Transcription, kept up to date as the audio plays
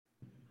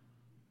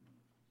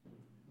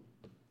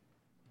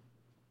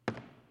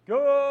Good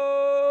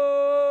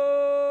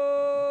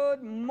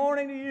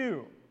morning to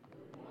you.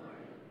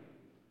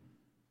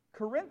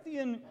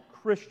 Corinthian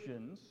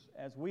Christians,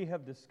 as we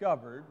have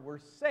discovered, were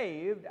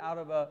saved out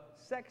of a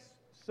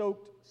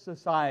sex-soaked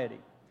society.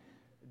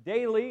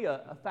 Daily,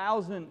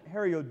 1,000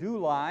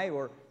 Herodiuli,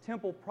 or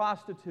temple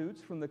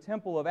prostitutes from the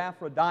temple of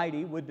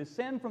Aphrodite, would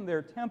descend from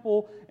their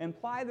temple and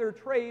ply their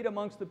trade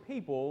amongst the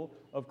people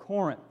of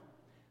Corinth.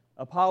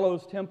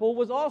 Apollo's temple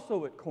was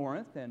also at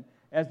Corinth, and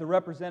as the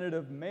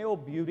representative male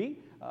beauty,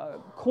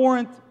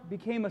 Corinth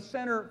became a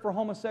center for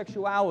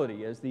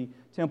homosexuality as the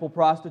temple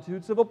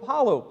prostitutes of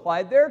Apollo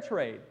plied their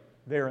trade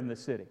there in the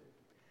city.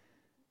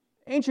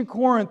 Ancient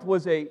Corinth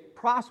was a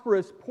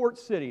prosperous port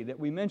city that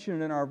we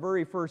mentioned in our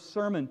very first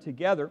sermon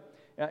together.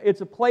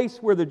 It's a place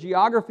where the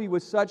geography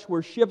was such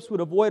where ships would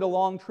avoid a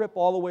long trip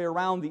all the way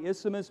around the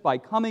isthmus. By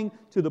coming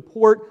to the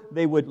port,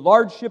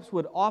 large ships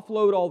would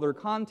offload all their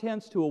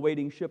contents to a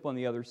waiting ship on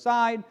the other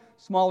side.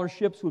 Smaller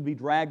ships would be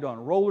dragged on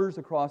rollers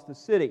across the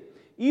city.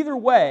 Either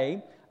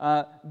way,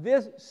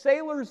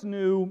 sailors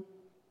knew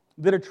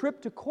that a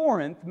trip to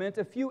Corinth meant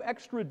a few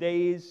extra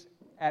days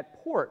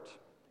at port,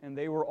 and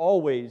they were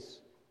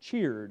always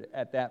cheered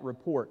at that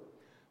report.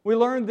 We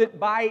learned that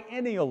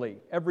biennially,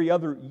 every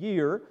other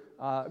year,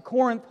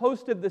 Corinth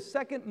hosted the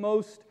second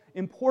most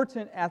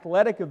important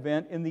athletic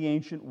event in the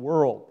ancient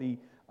world, the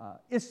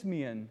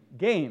Isthmian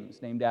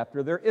Games, named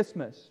after their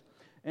isthmus.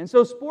 And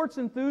so sports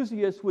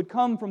enthusiasts would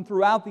come from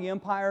throughout the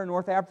empire,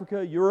 North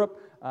Africa,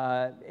 Europe,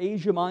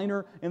 Asia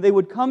Minor, and they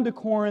would come to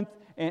Corinth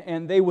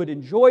and they would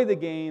enjoy the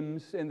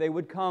games, and they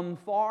would come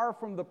far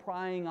from the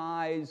prying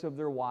eyes of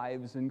their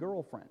wives and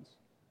girlfriends.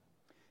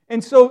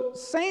 And so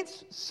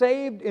saints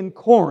saved in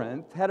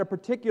Corinth had a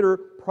particular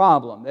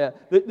problem.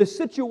 The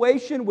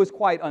situation was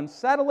quite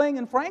unsettling,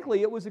 and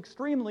frankly, it was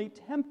extremely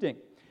tempting.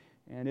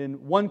 And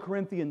in 1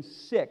 Corinthians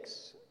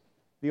 6,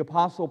 the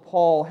Apostle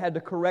Paul had to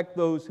correct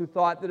those who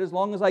thought that as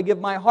long as I give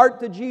my heart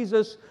to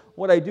Jesus,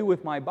 what I do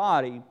with my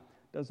body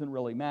doesn't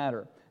really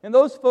matter. And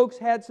those folks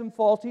had some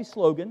faulty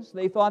slogans.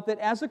 They thought that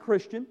as a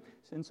Christian,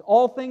 since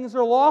all things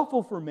are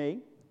lawful for me,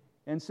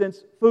 and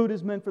since food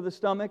is meant for the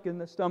stomach and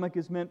the stomach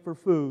is meant for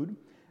food,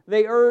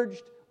 they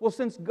urged, well,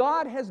 since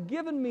God has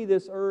given me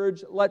this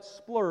urge, let's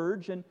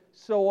splurge and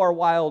sow our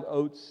wild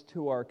oats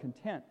to our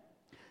content.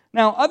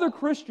 Now, other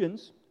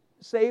Christians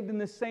saved in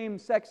the same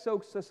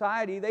sex-soaked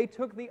society, they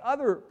took the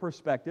other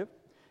perspective,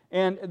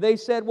 and they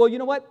said, well, you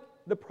know what?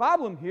 The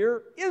problem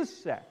here is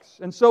sex.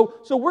 And so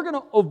we're going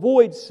to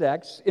avoid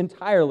sex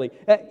entirely.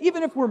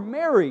 Even if we're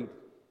married,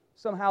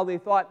 somehow they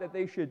thought that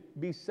they should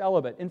be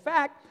celibate. In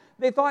fact,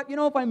 they thought,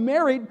 if I'm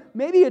married,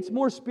 maybe it's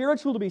more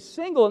spiritual to be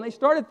single. And they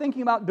started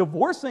thinking about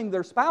divorcing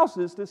their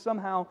spouses to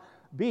somehow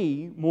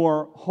be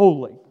more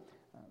holy.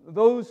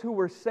 Those who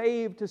were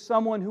saved to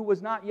someone who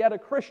was not yet a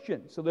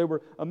Christian. So they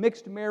were a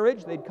mixed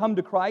marriage. They'd come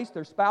to Christ.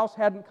 Their spouse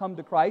hadn't come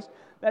to Christ.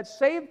 That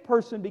saved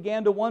person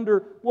began to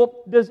wonder,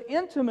 well, does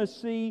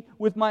intimacy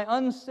with my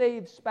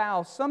unsaved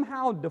spouse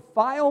somehow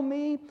defile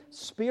me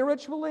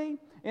spiritually?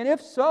 And if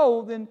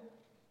so, then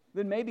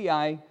maybe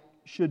I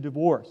should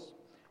divorce.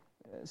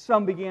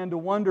 Some began to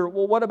wonder,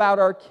 well, what about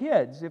our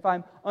kids? If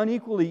I'm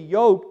unequally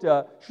yoked,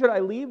 should I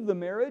leave the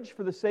marriage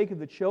for the sake of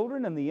the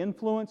children and the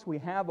influence we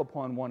have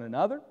upon one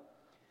another?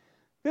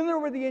 Then there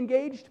were the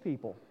engaged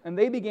people, and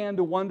they began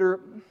to wonder,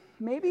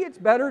 maybe it's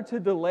better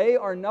to delay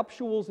our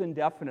nuptials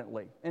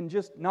indefinitely and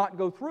just not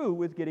go through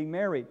with getting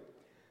married.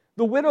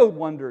 The widowed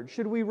wondered,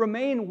 should we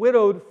remain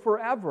widowed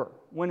forever,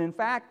 when in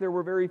fact there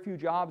were very few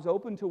jobs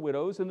open to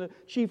widows, and the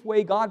chief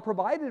way God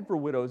provided for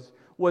widows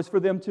was for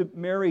them to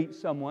marry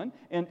someone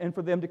and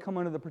for them to come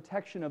under the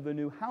protection of the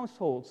new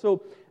household.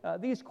 So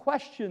these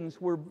questions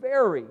were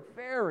very,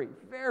 very,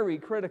 very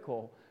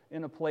critical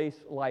in a place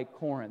like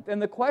Corinth.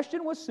 And the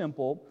question was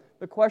simple.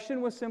 The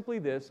question was simply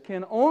this: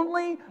 can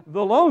only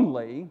the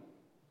lonely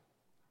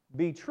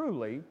be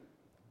truly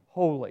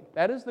holy?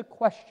 That is the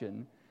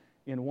question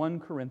in 1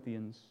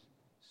 Corinthians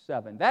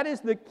 7. That is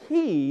the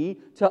key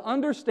to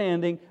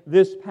understanding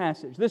this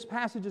passage. This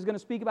passage is going to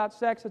speak about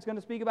sex, it's going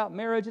to speak about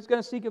marriage, it's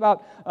going to speak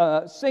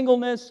about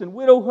singleness and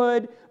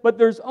widowhood, but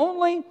there's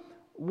only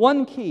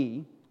one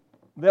key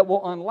that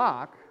will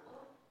unlock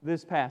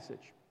this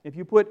passage. If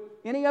you put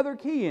any other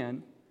key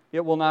in,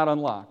 it will not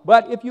unlock.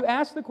 But if you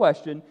ask the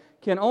question,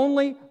 can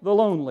only the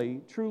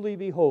lonely truly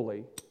be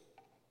holy,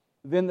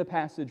 then the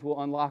passage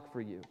will unlock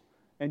for you,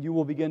 and you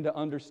will begin to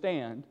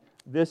understand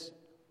this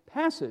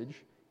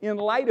passage in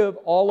light of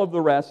all of the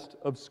rest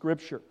of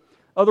Scripture.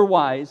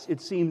 Otherwise, it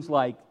seems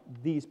like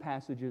these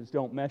passages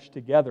don't mesh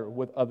together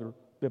with other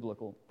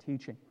biblical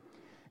teaching.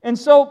 And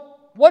so,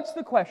 what's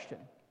the question?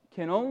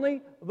 Can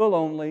only the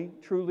lonely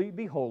truly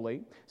be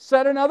holy?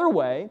 Said another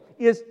way,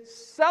 is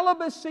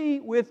celibacy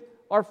with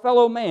our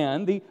fellow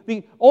man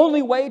the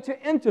only way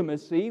to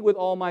intimacy with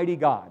Almighty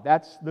God?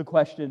 That's the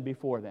question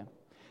before them.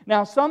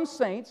 Now, some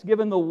saints,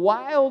 given the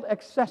wild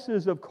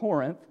excesses of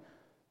Corinth,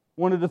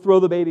 wanted to throw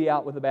the baby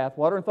out with the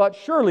bathwater and thought,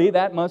 surely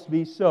that must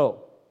be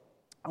so.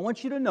 I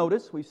want you to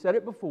notice, we've said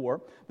it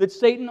before, that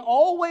Satan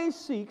always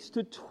seeks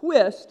to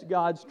twist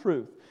God's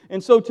truth.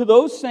 And so to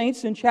those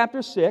saints in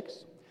chapter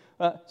 6,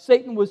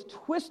 Satan was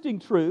twisting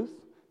truth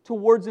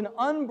towards an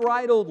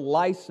unbridled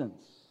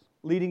license,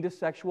 leading to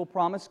sexual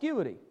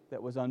promiscuity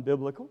that was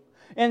unbiblical.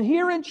 And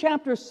here in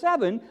chapter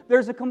 7,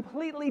 there's a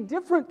completely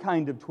different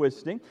kind of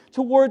twisting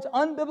towards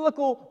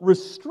unbiblical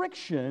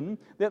restriction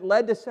that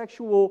led to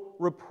sexual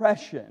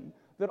repression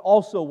that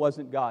also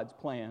wasn't God's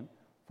plan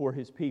for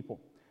His people.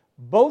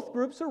 Both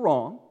groups are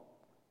wrong,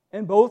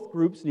 and both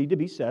groups need to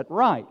be set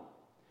right.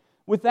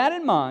 With that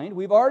in mind,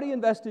 we've already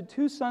invested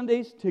 2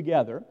 Sundays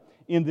together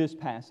in this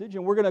passage,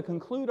 and we're going to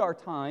conclude our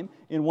time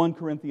in 1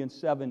 Corinthians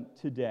 7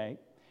 today.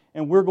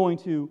 And we're going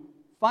to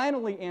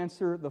finally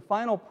answer the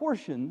final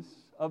portions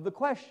of the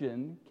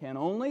question, can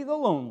only the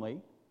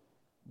lonely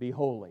be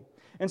holy?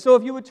 And so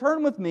if you would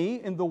turn with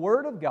me in the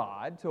Word of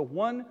God to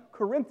 1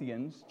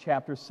 Corinthians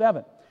chapter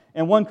 7.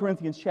 And 1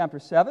 Corinthians chapter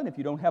 7, if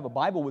you don't have a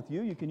Bible with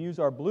you, you can use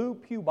our blue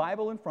pew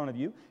Bible in front of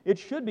you. It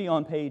should be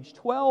on page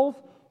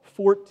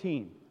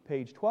 1214.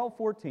 Page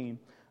 1214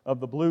 of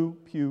the blue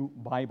pew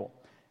Bible.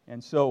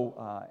 And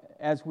so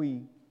as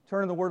we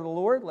turn to the Word of the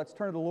Lord, let's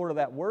turn to the Lord of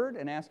that Word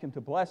and ask Him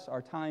to bless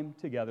our time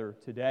together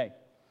today.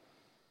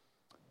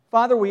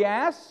 Father, we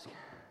ask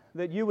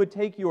that You would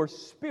take Your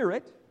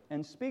Spirit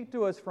and speak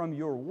to us from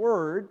Your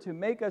Word to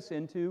make us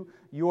into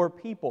Your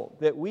people,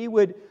 that we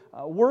would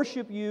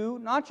worship You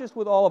not just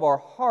with all of our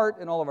heart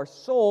and all of our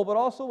soul, but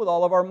also with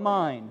all of our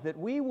mind, that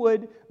we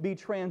would be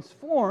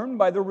transformed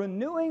by the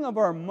renewing of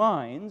our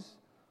minds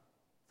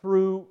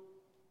through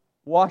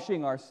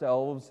washing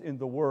ourselves in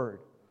the Word.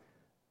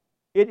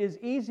 It is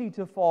easy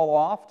to fall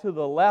off to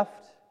the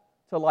left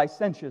to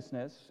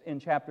licentiousness in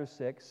chapter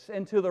 6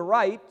 and to the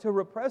right to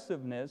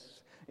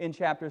repressiveness in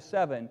chapter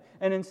 7.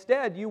 And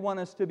instead, You want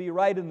us to be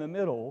right in the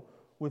middle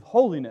with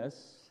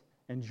holiness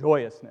and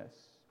joyousness.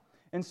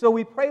 And so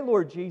we pray,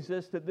 Lord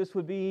Jesus, that this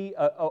would be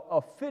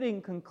a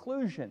fitting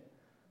conclusion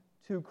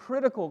to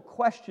critical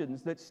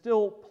questions that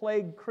still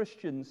plague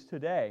Christians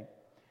today.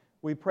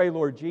 We pray,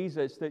 Lord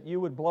Jesus, that You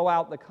would blow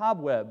out the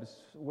cobwebs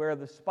where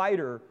the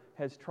spider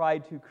has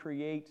tried to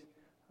create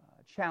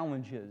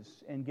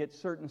challenges and get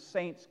certain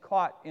saints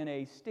caught in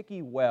a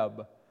sticky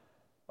web,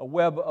 a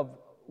web of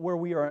where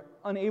we are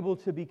unable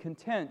to be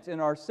content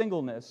in our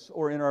singleness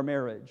or in our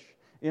marriage,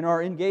 in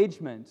our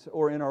engagement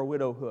or in our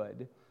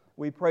widowhood.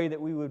 We pray that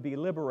we would be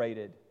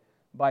liberated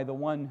by the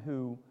One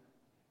who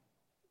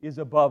is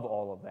above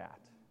all of that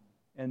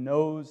and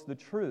knows the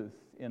truth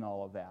in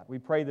all of that. We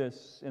pray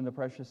this in the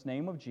precious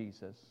name of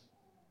Jesus.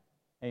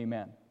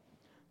 Amen.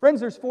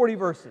 Friends, there's 40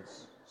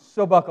 verses,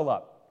 so buckle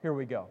up. Here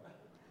we go.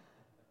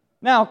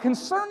 Now,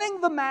 concerning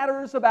the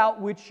matters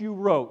about which you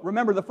wrote,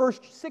 remember the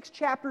first 6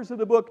 chapters of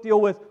the book deal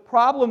with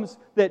problems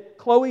that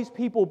Chloe's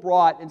people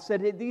brought and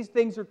said, hey, these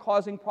things are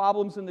causing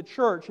problems in the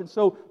church. And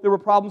so there were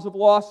problems of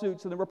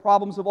lawsuits and there were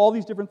problems of all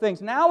these different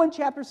things. Now in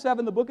chapter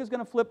 7, the book is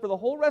going to flip for the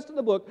whole rest of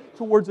the book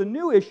towards a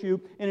new issue,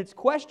 and it's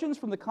questions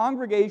from the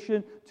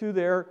congregation to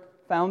their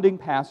founding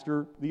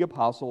pastor, the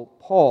Apostle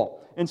Paul.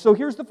 And so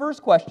here's the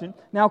first question.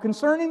 Now,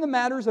 concerning the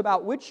matters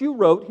about which you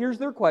wrote, here's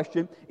their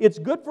question. It's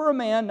good for a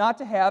man not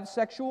to have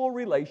sexual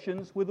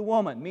relations with a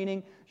woman,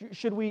 meaning,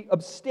 should we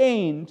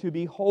abstain to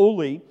be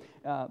holy?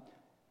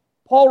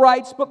 Paul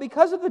writes, but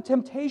because of the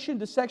temptation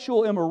to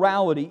sexual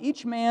immorality,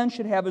 each man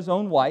should have his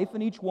own wife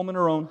and each woman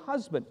her own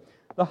husband.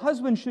 The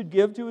husband should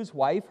give to his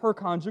wife her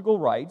conjugal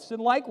rights,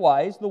 and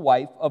likewise the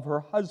wife of her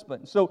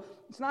husband. So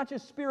it's not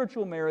just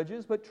spiritual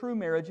marriages, but true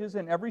marriages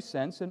in every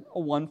sense, and a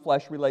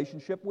one-flesh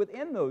relationship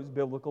within those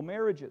biblical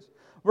marriages.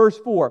 Verse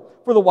 4,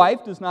 for the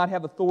wife does not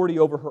have authority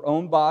over her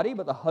own body,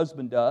 but the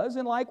husband does,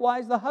 and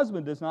likewise the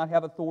husband does not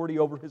have authority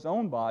over his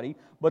own body,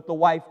 but the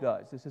wife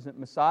does. This isn't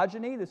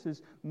misogyny, this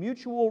is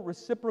mutual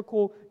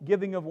reciprocal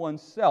giving of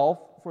oneself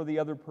for the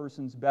other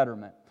person's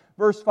betterment.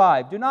 Verse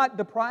 5, do not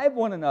deprive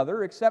one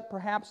another, except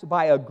perhaps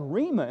by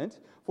agreement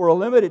for a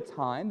limited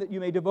time, that you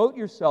may devote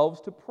yourselves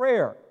to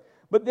prayer.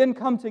 But then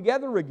come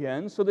together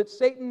again, so that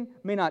Satan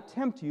may not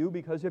tempt you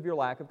because of your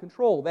lack of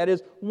control. That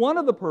is, one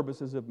of the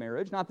purposes of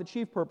marriage, not the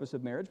chief purpose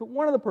of marriage, but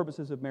one of the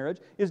purposes of marriage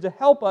is to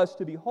help us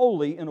to be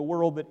holy in a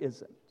world that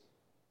isn't.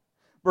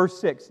 Verse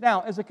 6,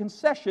 now, as a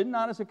concession,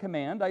 not as a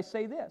command, I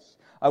say this.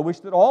 I wish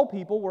that all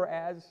people were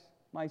as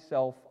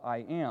myself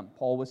I am.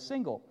 Paul was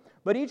single.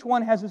 But each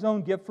one has his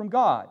own gift from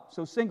God.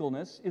 So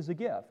singleness is a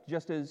gift,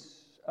 just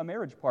as a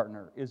marriage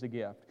partner is a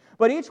gift.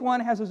 But each one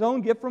has his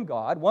own gift from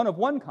God, one of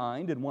one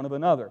kind and one of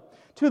another.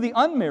 To the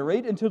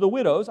unmarried and to the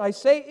widows, I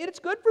say it's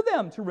good for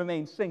them to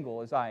remain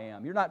single as I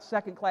am. You're not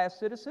second-class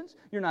citizens.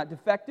 You're not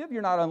defective.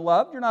 You're not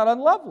unloved. You're not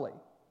unlovely.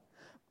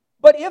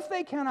 But if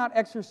they cannot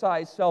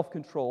exercise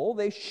self-control,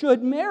 they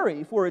should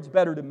marry, for it's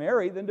better to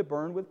marry than to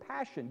burn with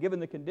passion. Given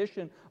the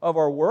condition of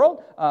our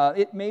world,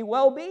 it may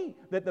well be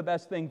that the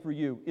best thing for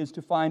you is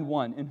to find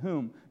one in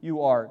whom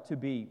you are to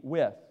be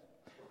with.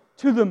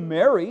 To the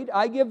married,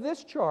 I give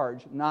this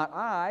charge, not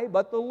I,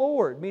 but the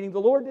Lord. Meaning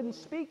the Lord didn't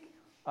speak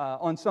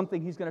on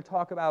something he's going to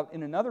talk about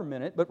in another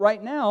minute. But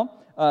right now,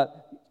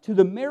 to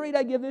the married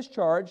I give this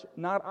charge,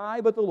 not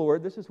I but the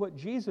Lord. This is what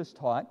Jesus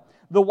taught.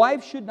 The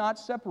wife should not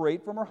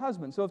separate from her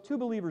husband. So if two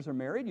believers are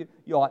married,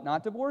 you ought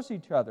not divorce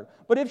each other.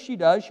 But if she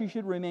does, she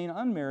should remain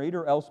unmarried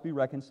or else be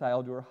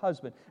reconciled to her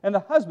husband. And the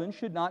husband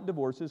should not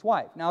divorce his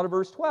wife. Now to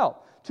verse 12.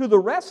 To the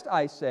rest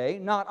I say,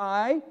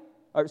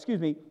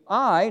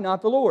 I,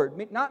 not the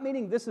Lord. Not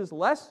meaning this is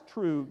less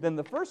true than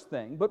the first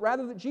thing, but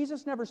rather that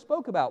Jesus never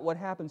spoke about what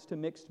happens to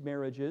mixed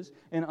marriages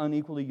and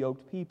unequally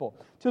yoked people.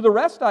 To the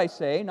rest I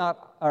say,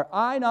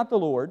 I, not the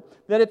Lord,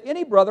 that if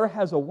any brother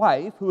has a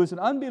wife who is an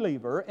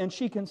unbeliever and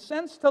she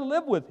consents to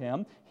live with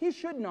him, he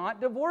should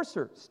not divorce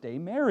her. Stay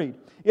married.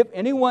 If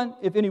any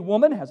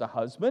woman has a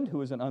husband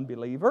who is an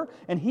unbeliever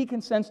and he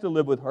consents to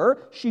live with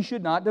her, she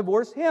should not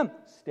divorce him.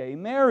 Stay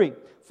married.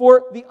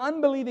 For the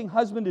unbelieving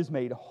husband is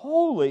made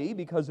holy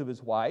because of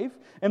his wife,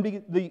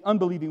 and the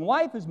unbelieving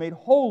wife is made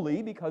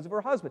holy because of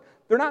her husband.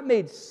 They're not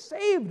made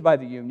saved by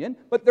the union,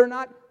 but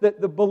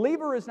the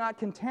believer is not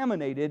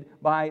contaminated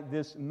by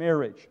this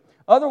marriage.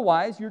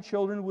 Otherwise, your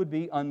children would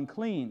be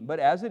unclean, but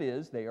as it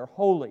is, they are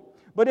holy.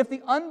 But if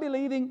the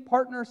unbelieving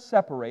partner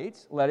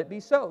separates, let it be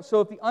so. So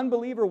if the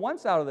unbeliever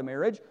wants out of the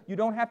marriage, you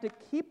don't have to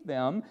keep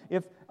them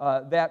if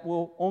that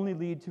will only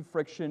lead to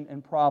friction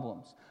and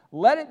problems.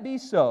 Let it be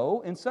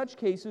so. In such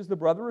cases, the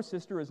brother or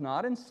sister is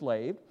not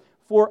enslaved.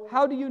 For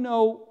how do you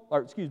know,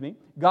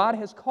 God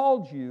has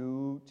called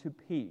you to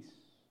peace.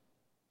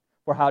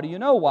 For how do you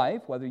know,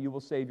 wife, whether you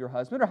will save your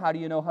husband, or how do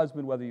you know,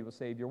 husband, whether you will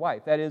save your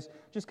wife? That is,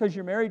 just because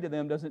you're married to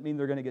them doesn't mean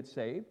they're going to get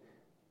saved.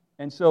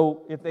 And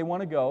so if they want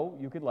to go,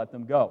 you could let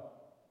them go.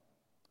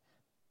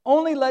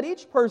 Only let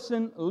each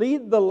person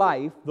lead the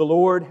life the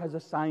Lord has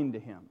assigned to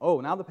him.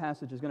 Oh, now the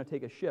passage is going to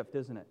take a shift,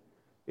 isn't it?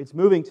 It's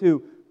moving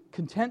to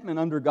contentment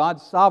under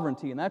God's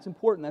sovereignty, and that's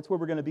important. That's where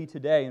we're going to be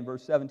today in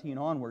verse 17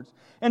 onwards.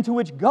 And to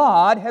which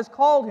God has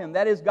called him.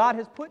 That is, God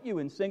has put you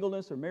in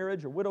singleness or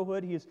marriage or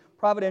widowhood. He has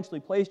providentially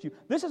placed you.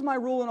 This is my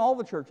rule in all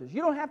the churches.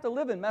 You don't have to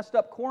live in messed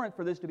up Corinth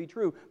for this to be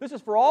true. This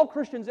is for all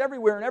Christians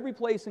everywhere in every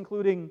place,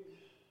 including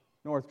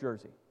North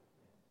Jersey.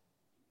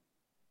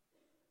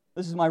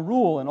 This is my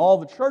rule in all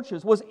the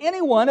churches. Was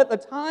anyone at the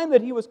time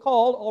that he was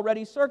called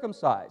already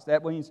circumcised?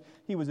 That means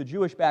he was a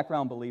Jewish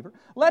background believer.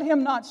 Let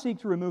him not seek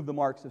to remove the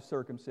marks of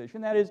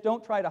circumcision. That is,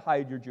 don't try to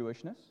hide your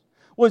Jewishness.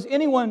 Was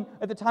anyone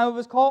at the time of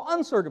his call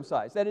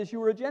uncircumcised? That is, you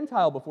were a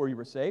Gentile before you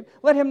were saved.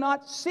 Let him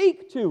not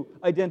seek to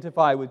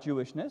identify with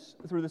Jewishness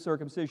through the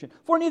circumcision.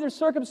 For neither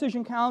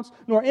circumcision counts,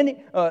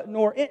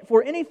 nor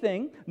for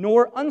anything,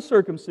 nor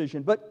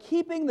uncircumcision, but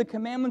keeping the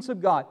commandments of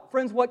God.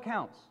 Friends, what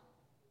counts?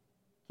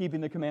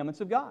 Keeping the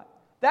commandments of God.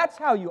 That's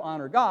how you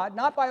honor God,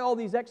 not by all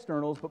these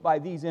externals, but by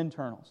these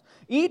internals.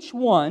 Each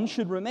one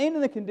should remain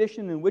in the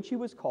condition in which he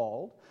was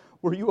called.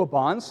 Were you a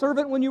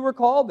bondservant when you were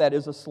called? That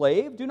is, a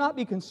slave? Do not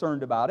be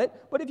concerned about it.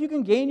 But if you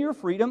can gain your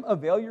freedom,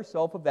 avail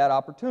yourself of that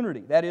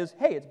opportunity. That is,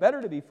 hey, it's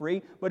better to be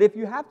free, but if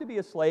you have to be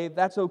a slave,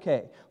 that's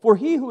okay. For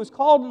he who is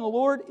called in the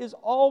Lord is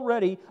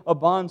already a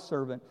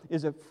bondservant,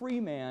 is a free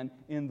man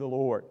in the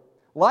Lord.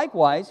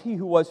 Likewise, he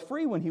who was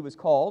free when he was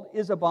called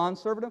is a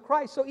bondservant of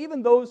Christ. So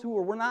even those who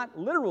were not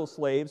literal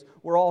slaves,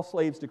 we're all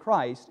slaves to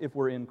Christ if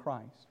we're in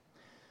Christ.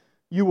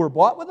 You were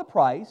bought with a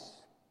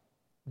price.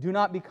 Do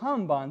not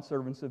become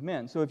bondservants of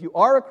men. So if you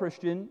are a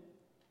Christian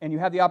and you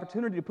have the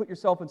opportunity to put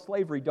yourself in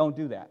slavery, don't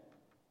do that.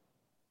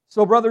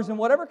 So brothers, in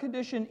whatever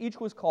condition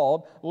each was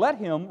called, let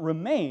him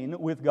remain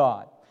with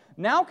God.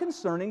 Now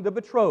concerning the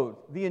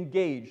betrothed, the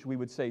engaged, we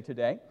would say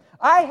today,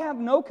 I have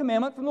no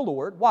commandment from the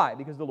Lord. Why?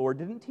 Because the Lord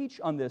didn't teach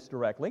on this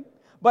directly.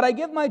 But I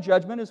give my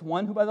judgment as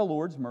one who by the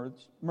Lord's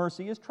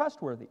mercy is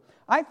trustworthy.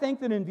 I think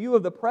that in view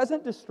of the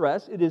present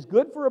distress, it is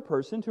good for a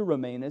person to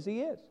remain as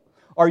he is.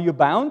 Are you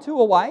bound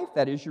to a wife?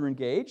 That is, you're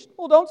engaged.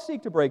 Well, don't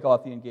seek to break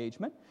off the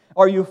engagement.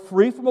 Are you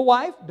free from a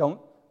wife? Don't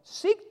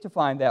seek to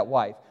find that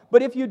wife.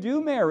 But if you do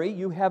marry,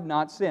 you have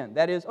not sinned.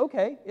 That is,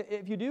 okay,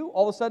 if you do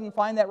all of a sudden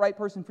find that right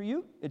person for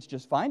you, it's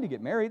just fine to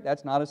get married.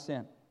 That's not a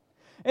sin.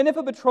 And if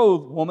a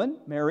betrothed woman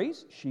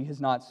marries, she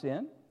has not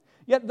sinned.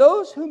 Yet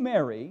those who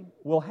marry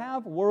will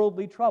have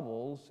worldly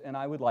troubles, and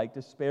I would like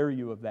to spare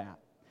you of that.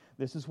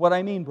 This is what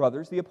I mean,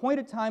 brothers. The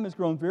appointed time has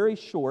grown very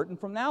short, and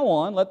from now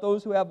on, let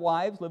those who have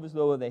wives live as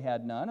though they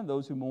had none, and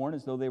those who mourn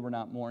as though they were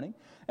not mourning,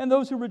 and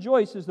those who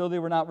rejoice as though they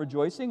were not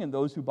rejoicing, and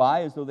those who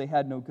buy as though they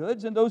had no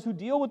goods, and those who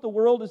deal with the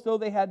world as though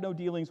they had no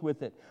dealings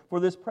with it. For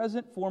this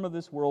present form of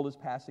this world is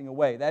passing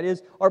away. That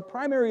is, our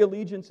primary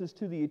allegiance is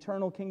to the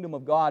eternal kingdom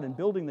of God and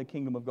building the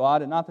kingdom of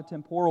God, and not the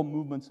temporal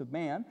movements of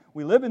man.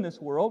 We live in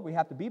this world, we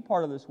have to be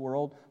part of this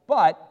world,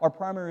 but our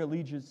primary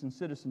allegiance and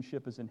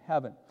citizenship is in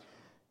heaven.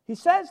 He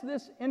says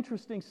this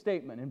interesting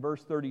statement in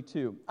verse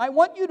 32. I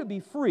want you to be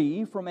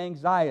free from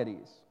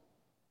anxieties.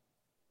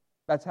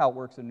 That's how it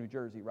works in New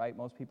Jersey, right?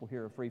 Most people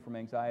here are free from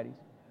anxieties.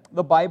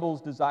 The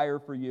Bible's desire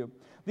for you.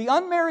 The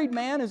unmarried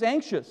man is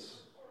anxious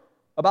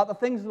about the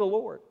things of the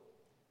Lord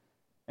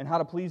and how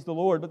to please the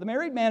Lord. But the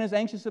married man is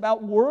anxious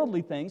about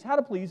worldly things, how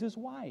to please his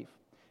wife.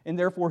 and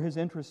therefore his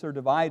interests are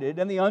divided.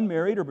 And the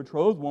unmarried or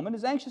betrothed woman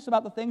is anxious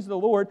about the things of the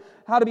Lord,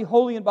 how to be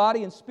holy in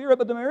body and spirit,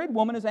 but the married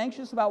woman is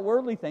anxious about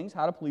worldly things,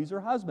 how to please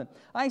her husband.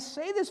 I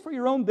say this for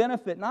your own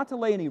benefit, not to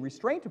lay any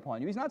restraint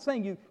upon you. He's not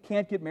saying you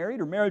can't get married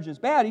or marriage is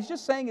bad. He's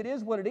just saying it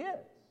is what it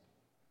is.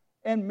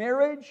 And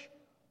marriage,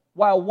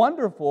 while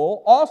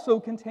wonderful, also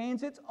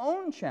contains its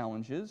own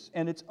challenges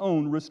and its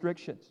own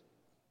restrictions.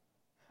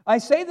 I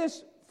say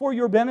this for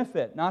your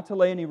benefit, not to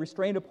lay any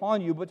restraint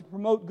upon you, but to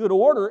promote good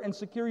order and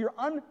secure your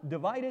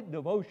undivided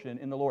devotion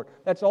in the Lord.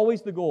 That's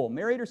always the goal.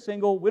 Married or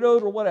single,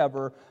 widowed or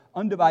whatever,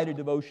 undivided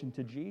devotion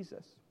to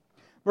Jesus.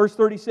 Verse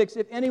 36,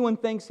 if anyone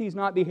thinks he's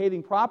not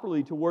behaving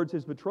properly towards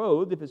his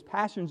betrothed, if his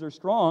passions are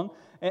strong,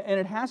 and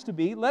it has to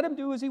be, let him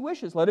do as he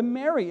wishes. Let him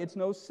marry. It's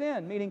no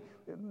sin. Meaning,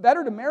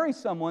 better to marry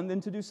someone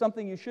than to do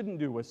something you shouldn't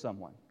do with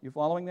someone. You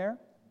following there?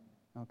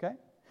 Okay.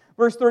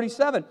 Verse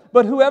 37,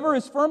 but whoever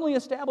is firmly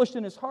established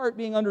in his heart,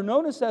 being under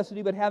no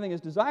necessity, but having his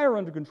desire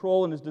under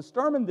control, and has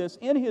determined this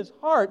in his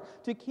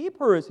heart to keep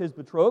her as his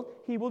betrothed,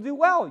 he will do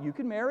well. You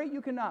can marry, you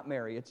cannot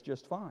marry. It's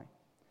just fine.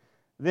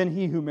 Then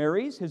he who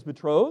marries his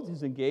betrothed,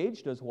 his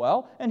engaged, does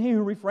well, and he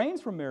who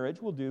refrains from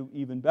marriage will do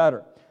even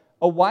better.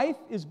 A wife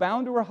is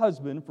bound to her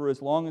husband for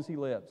as long as he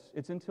lives.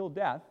 It's until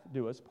death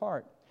do us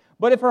part.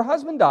 But if her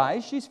husband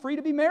dies, she's free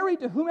to be married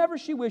to whomever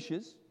she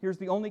wishes. Here's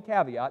the only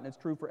caveat, and it's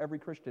true for every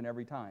Christian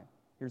every time.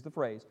 Here's the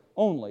phrase,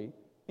 only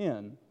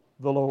in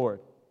the Lord.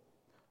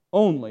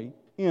 Only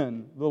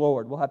in the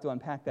Lord. We'll have to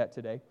unpack that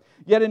today.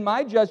 Yet in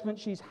my judgment,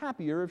 she's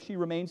happier if she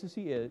remains as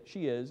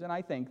she is, and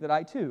I think that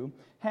I too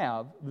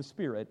have the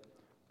Spirit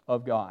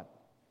of God.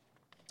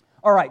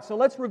 All right, so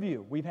let's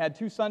review. We've had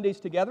 2 Sundays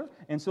together,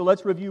 and so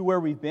let's review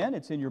where we've been.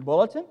 It's in your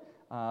bulletin.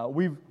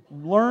 We've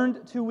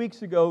learned 2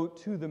 weeks ago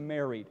to the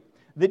married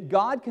that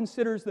God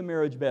considers the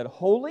marriage bed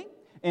holy,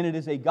 and it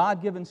is a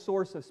God-given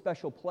source of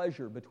special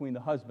pleasure between the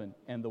husband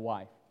and the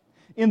wife.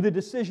 In the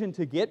decision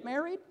to get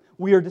married,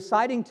 we are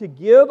deciding to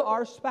give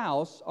our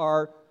spouse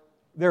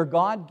their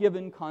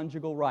God-given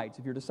conjugal rights.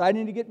 If you're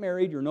deciding to get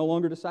married, you're no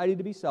longer deciding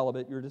to be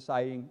celibate, you're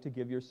deciding to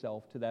give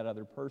yourself to that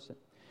other person.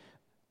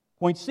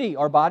 Point C,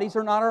 our bodies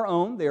are not our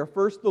own. They are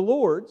first the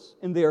Lord's,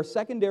 and they are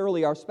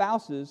secondarily our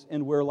spouses,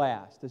 and we're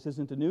last. This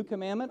isn't a new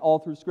commandment. All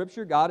through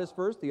Scripture, God is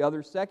first, the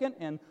other second,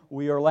 and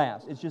we are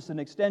last. It's just an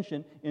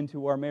extension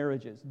into our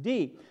marriages.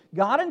 D,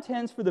 God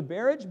intends for the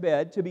marriage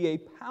bed to be a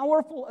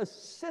powerful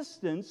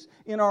assistance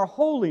in our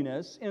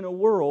holiness in a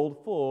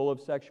world full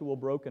of sexual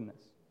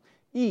brokenness.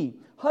 E,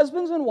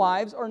 husbands and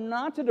wives are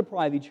not to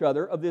deprive each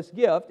other of this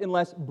gift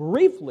unless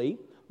briefly,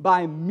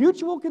 by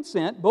mutual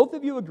consent, both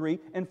of you agree,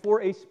 and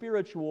for a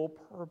spiritual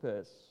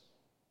purpose.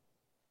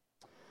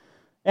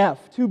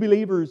 F, 2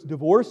 believers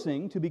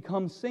divorcing to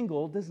become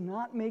single does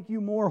not make you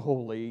more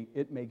holy,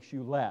 it makes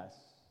you less.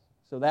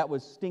 So that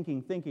was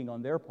stinking thinking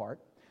on their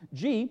part.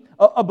 G,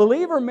 a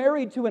believer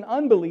married to an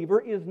unbeliever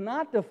is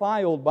not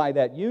defiled by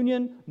that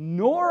union,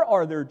 nor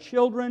are their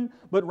children,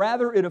 but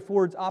rather it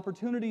affords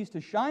opportunities to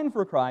shine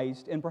for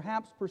Christ and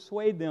perhaps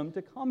persuade them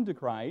to come to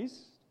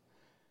Christ.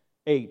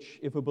 H,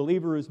 if a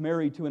believer is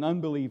married to an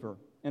unbeliever,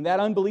 and that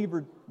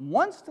unbeliever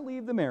wants to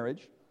leave the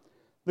marriage,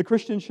 the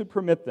Christian should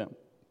permit them.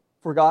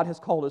 For God has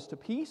called us to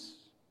peace,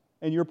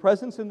 and your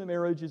presence in the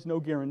marriage is no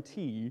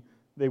guarantee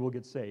they will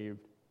get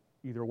saved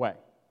either way.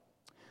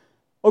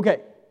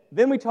 Okay,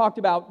 then we talked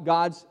about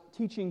God's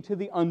teaching to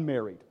the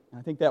unmarried.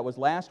 I think that was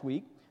last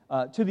week.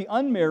 To the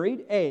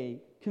unmarried, A,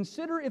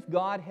 consider if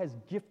God has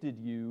gifted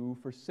you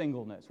for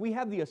singleness. We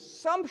have the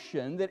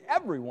assumption that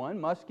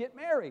everyone must get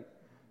married.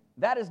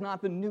 That is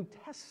not the New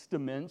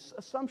Testament's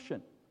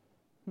assumption.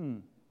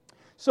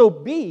 So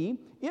B,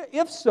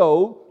 if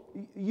so,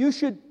 you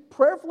should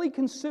prayerfully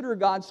consider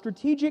God's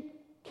strategic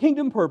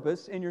kingdom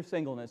purpose in your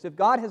singleness. If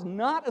God has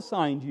not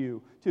assigned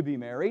you to be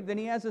married, then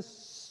He has a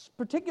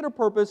particular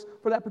purpose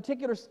for that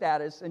particular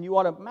status, and you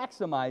ought to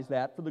maximize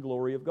that for the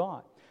glory of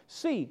God.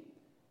 C,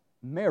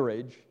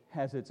 marriage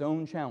has its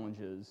own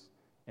challenges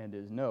and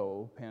is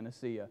no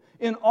panacea.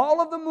 In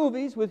all of the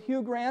movies with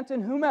Hugh Grant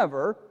and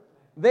whomever,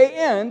 they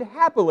end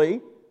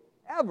happily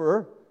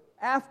ever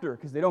after,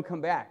 because they don't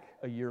come back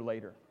a year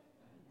later.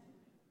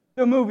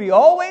 The movie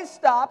always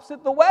stops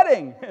at the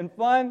wedding, and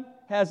fun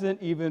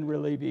hasn't even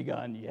really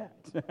begun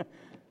yet.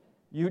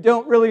 You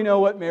don't really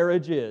know what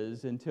marriage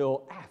is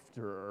until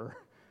after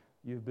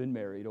you've been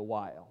married a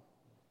while.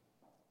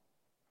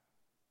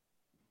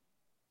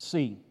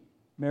 C,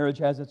 marriage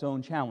has its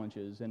own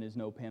challenges and is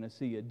no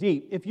panacea.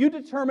 D, if you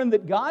determine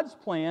that God's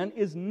plan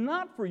is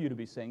not for you to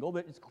be single,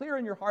 that it's clear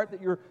in your heart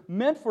that you're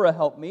meant for a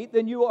helpmeet,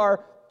 then you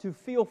are to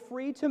feel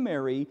free to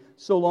marry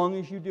so long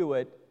as you do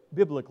it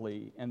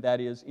biblically, and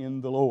that is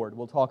in the Lord.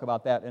 We'll talk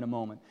about that in a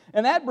moment.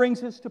 And that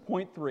brings us to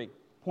point 3.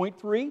 Point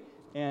 3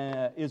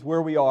 is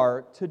where we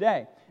are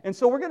today. And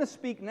so we're going to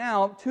speak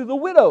now to the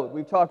widowed.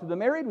 We've talked to the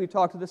married, we've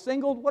talked to the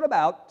single. What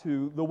about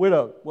to the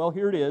widowed? Well,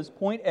 here it is,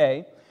 point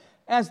A.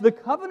 As the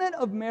covenant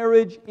of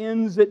marriage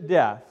ends at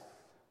death,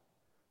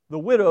 the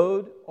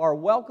widowed are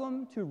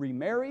welcome to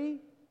remarry,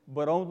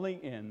 but only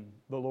in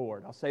the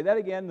Lord. I'll say that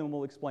again, then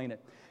we'll explain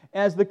it.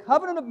 As the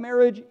covenant of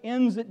marriage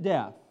ends at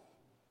death,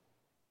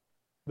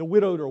 The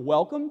widowed are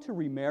welcome to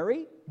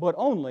remarry, but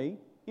only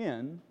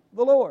in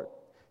the Lord.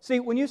 See,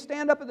 when you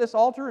stand up at this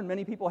altar, and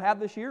many people have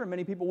this year, and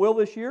many people will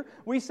this year,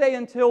 we say,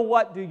 until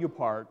what do you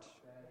part?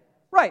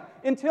 Right,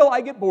 until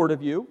I get bored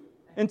of you,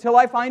 until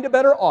I find a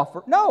better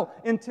offer. No,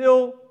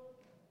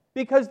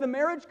 because the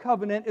marriage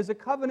covenant is a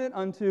covenant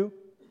unto.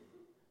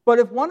 But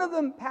if one of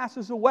them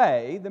passes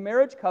away, the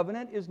marriage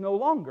covenant is no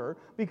longer,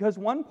 because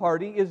one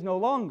party is no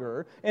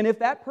longer. And if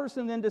that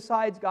person then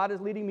decides God is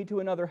leading me to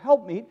another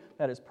helpmeet,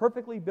 that is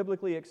perfectly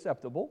biblically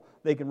acceptable.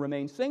 They can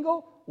remain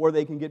single or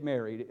they can get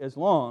married as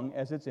long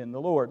as it's in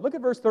the Lord. Look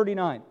at verse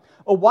 39.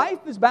 A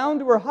wife is bound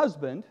to her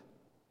husband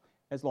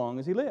as long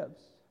as he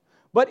lives.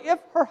 But if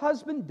her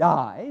husband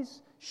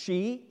dies,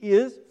 she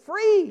is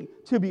free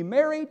to be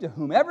married to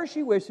whomever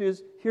she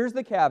wishes. Here's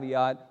the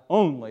caveat,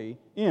 only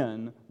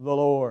in the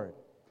Lord.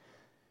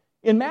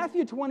 In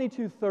Matthew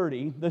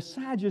 22:30, the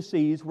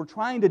Sadducees were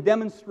trying to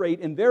demonstrate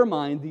in their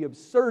mind the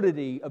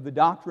absurdity of the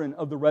doctrine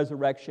of the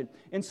resurrection.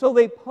 And so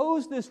they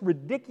posed this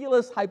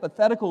ridiculous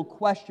hypothetical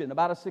question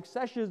about a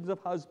succession of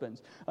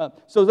husbands.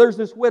 So there's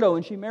this widow,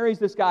 and she marries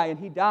this guy, and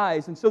he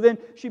dies. And so then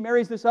she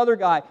marries this other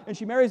guy, and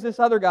she marries this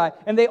other guy,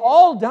 and they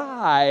all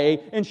die,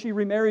 and she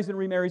remarries and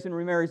remarries and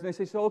remarries. And they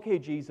say, so, okay,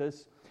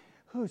 Jesus,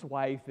 whose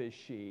wife is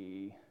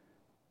she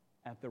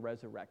at the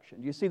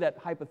resurrection? You see that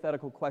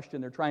hypothetical question?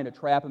 They're trying to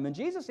trap him. And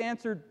Jesus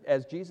answered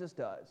as Jesus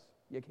does.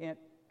 You can't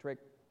trick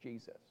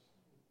Jesus.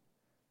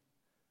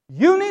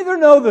 You neither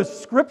know the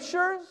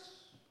Scriptures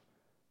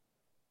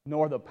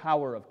nor the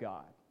power of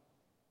God.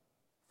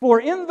 For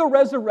in the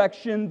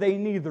resurrection they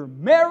neither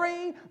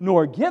marry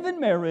nor give in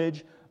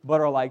marriage,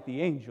 but are like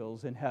the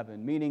angels in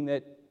heaven. Meaning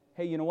that,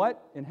 hey, you know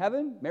what? In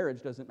heaven,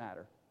 marriage doesn't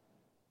matter.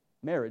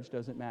 Marriage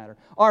doesn't matter.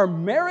 Our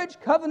marriage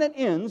covenant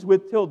ends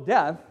with till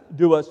death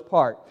do us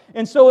part.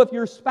 And so if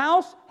your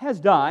spouse has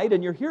died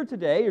and you're here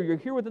today, or you're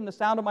here within the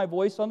sound of my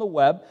voice on the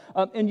web,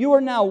 and you are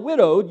now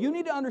widowed, you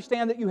need to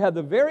understand that you have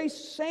the very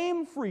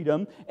same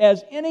freedom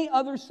as any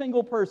other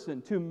single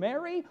person to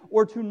marry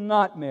or to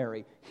not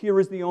marry. Here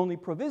is the only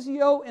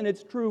proviso, and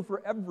it's true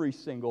for every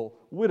single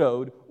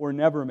widowed or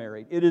never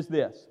married. It is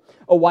this: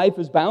 a wife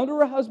is bound to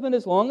her husband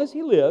as long as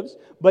he lives,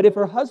 but if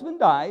her husband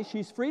dies,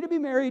 she's free to be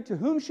married to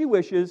whom she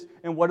wishes.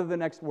 And what are the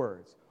next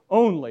words?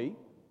 Only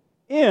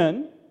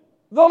in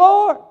the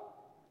Lord.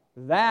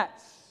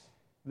 That's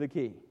the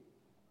key.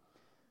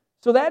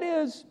 So that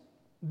is,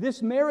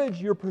 this marriage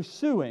you're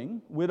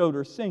pursuing, widowed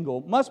or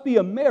single, must be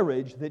a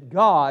marriage that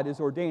God is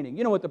ordaining.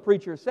 You know what the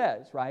preacher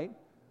says, right?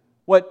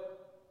 What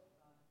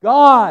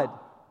God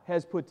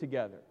has put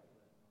together,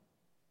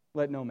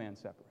 let no man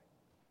separate.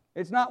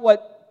 It's not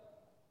what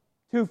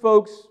two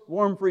folks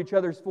warm for each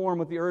other's form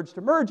with the urge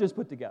to merge has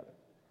put together.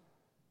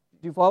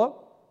 Do you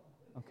follow?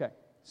 Okay.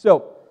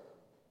 So,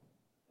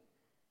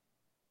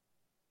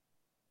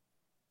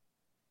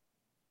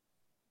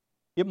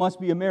 it must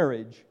be a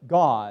marriage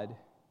God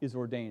is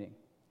ordaining.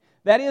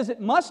 That is, it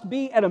must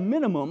be at a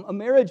minimum a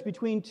marriage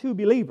between two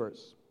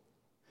believers.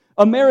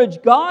 A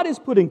marriage God is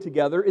putting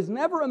together is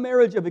never a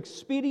marriage of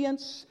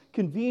expedience,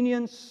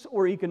 convenience,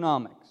 or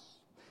economics.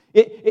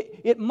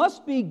 It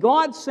must be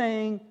God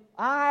saying,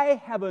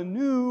 I have a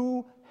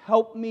new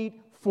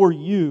helpmeet for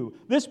you.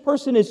 This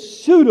person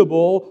is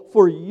suitable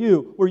for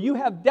you. Where you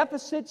have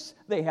deficits,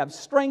 they have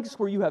strengths.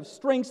 Where you have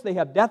strengths, they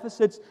have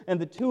deficits. And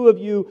the two of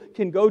you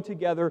can go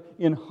together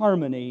in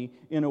harmony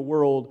in a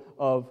world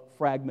of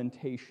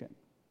fragmentation.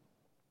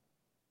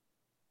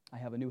 I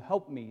have a new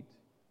helpmeet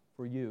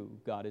for you,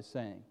 God is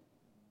saying.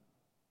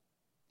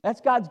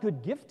 That's God's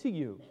good gift to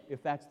you,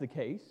 if that's the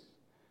case.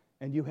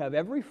 And you have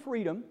every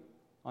freedom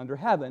under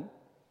heaven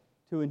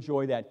to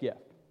enjoy that gift.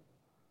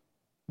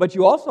 But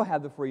you also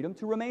have the freedom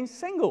to remain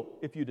single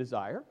if you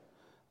desire.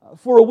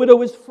 For a widow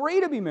is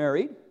free to be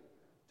married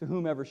to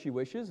whomever she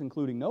wishes,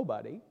 including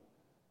nobody,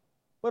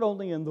 but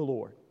only in the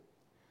Lord.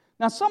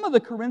 Now, some of the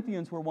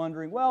Corinthians were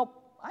wondering, well,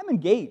 I'm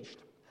engaged.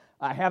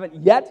 I haven't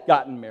yet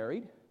gotten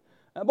married,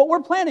 but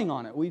we're planning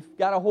on it. We've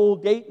got a whole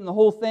date and the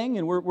whole thing,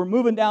 and we're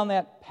moving down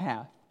that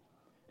path.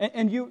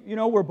 And you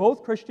know, we're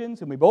both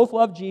Christians, and we both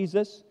love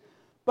Jesus,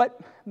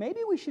 but maybe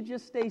we should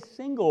just stay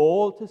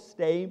single to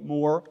stay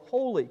more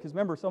holy. Because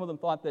remember, some of them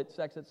thought that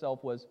sex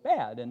itself was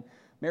bad, and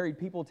married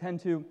people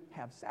tend to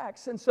have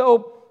sex. And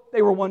so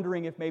they were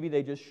wondering if maybe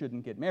they just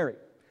shouldn't get married.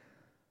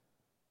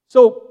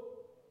 So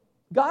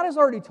God has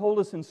already told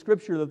us in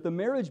Scripture that the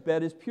marriage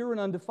bed is pure and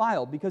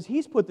undefiled because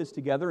He's put this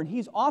together and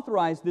He's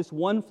authorized this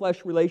one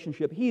flesh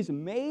relationship. He's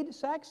made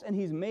sex, and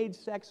He's made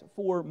sex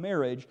for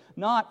marriage,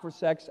 not for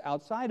sex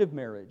outside of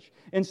marriage.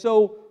 And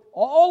so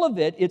all of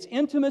it, its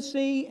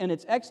intimacy and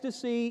its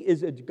ecstasy,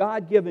 is a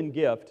God-given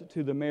gift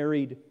to the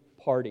married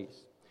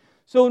parties.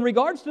 So in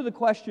regards to the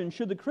question,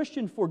 should the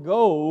Christian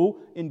forego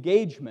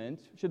engagement,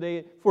 should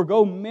they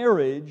forego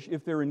marriage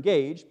if they're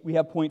engaged, we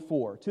have point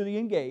 4. To the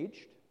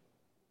engaged,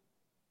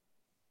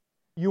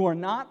 you are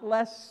not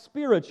less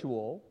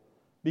spiritual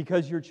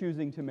because you're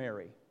choosing to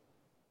marry.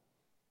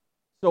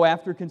 So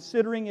after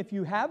considering if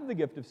you have the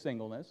gift of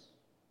singleness,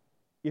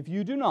 if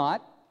you do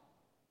not,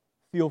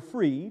 feel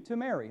free to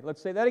marry.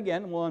 Let's say that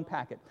again, and we'll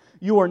unpack it.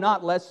 You are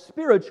not less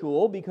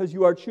spiritual because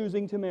you are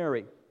choosing to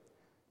marry.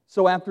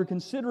 So after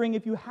considering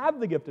if you have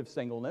the gift of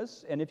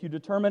singleness, and if you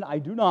determine I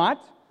do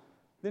not,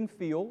 then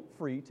feel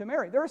free to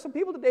marry. There are some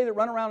people today that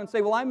run around and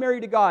say, well, I'm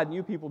married to God, and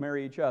you people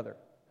marry each other.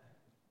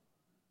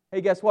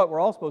 Hey, guess what? We're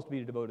all supposed to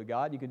be devoted to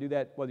God. You can do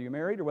that whether you're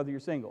married or whether you're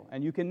single.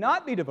 And you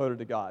cannot be devoted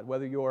to God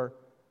whether you're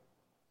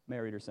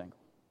married or single.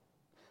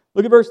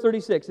 Look at verse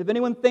 36. If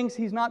anyone thinks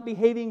he's not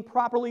behaving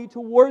properly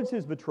towards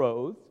his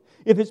betrothed,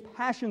 if his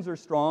passions are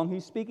strong,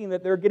 he's speaking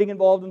that they're getting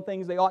involved in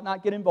things they ought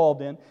not get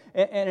involved in.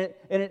 And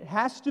it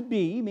has to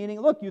be, meaning,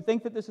 look, you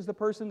think that this is the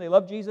person, they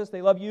love Jesus,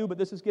 they love you, but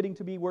this is getting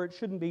to be where it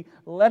shouldn't be.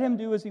 Let him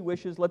do as he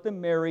wishes. Let them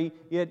marry.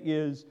 It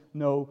is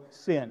no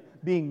sin.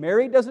 Being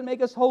married doesn't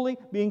make us holy.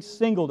 Being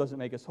single doesn't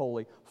make us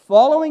holy.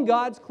 Following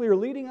God's clear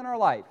leading in our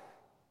life,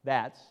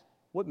 that's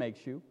what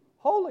makes you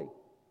holy.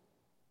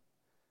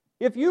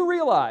 If you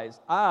realize,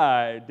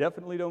 I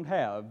definitely don't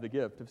have the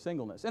gift of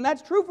singleness. And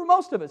that's true for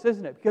most of us,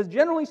 isn't it? Because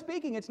generally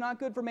speaking, it's not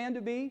good for man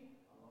to be.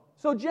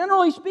 So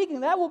generally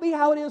speaking, that will be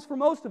how it is for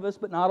most of us,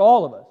 but not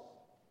all of us.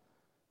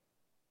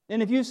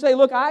 And if you say,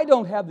 look, I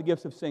don't have the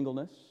gifts of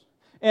singleness,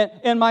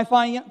 and my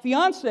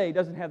fiancé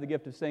doesn't have the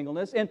gift of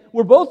singleness, and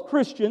we're both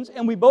Christians,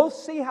 and we both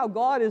see how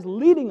God is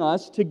leading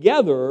us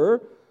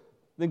together,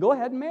 then go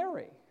ahead and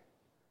marry.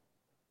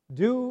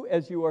 Do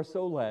as you are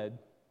so led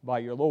by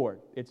your Lord.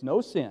 It's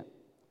no sin.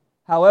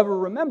 However,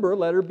 remember,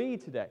 letter B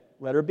today.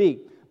 Letter B.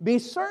 Be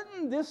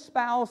certain this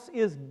spouse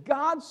is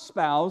God's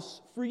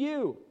spouse for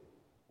you.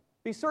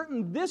 Be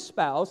certain this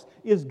spouse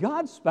is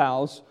God's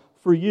spouse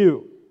for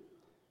you.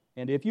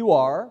 And if you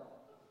are,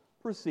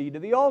 proceed to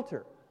the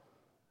altar.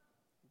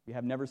 If you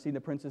have never seen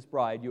The Princess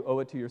Bride, you owe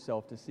it to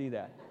yourself to see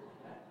that.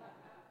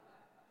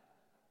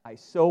 I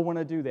so want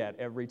to do that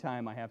every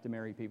time I have to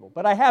marry people.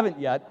 But I haven't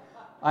yet.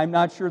 I'm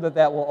not sure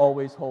that will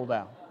always hold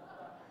out.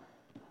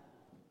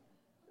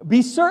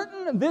 Be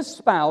certain this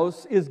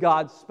spouse is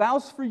God's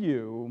spouse for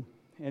you,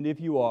 and if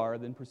you are,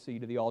 then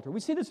proceed to the altar. We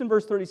see this in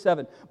verse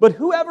 37. But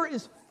whoever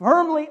is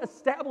firmly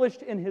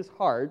established in his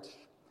heart,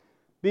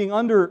 being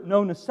under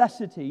no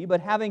necessity,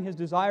 but having his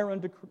desire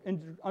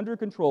under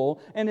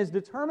control, and is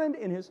determined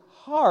in his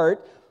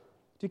heart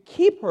to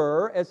keep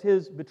her as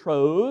his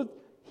betrothed,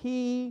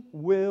 he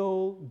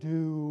will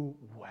do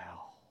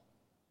well.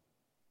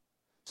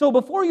 So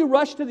before you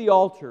rush to the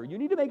altar, you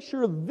need to make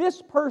sure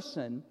this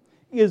person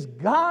is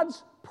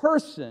God's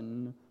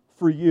person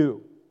for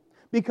you.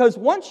 Because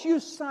once you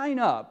sign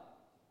up,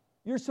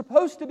 you're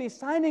supposed to be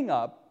signing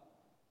up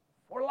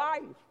for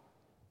life.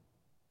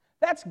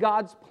 That's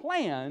God's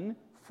plan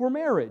for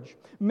marriage.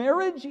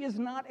 Marriage is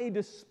not a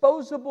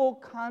disposable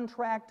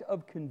contract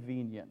of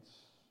convenience.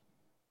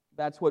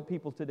 That's what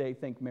people today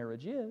think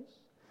marriage is.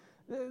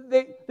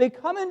 They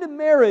come into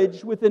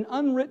marriage with an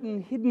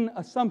unwritten, hidden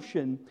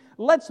assumption.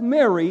 Let's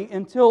marry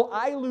until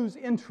I lose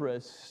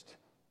interest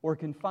or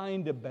can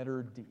find a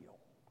better deal.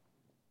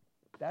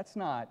 That's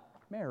not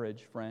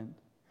marriage, friend.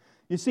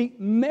 You see,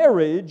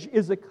 marriage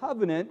is a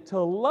covenant to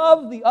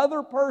love the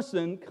other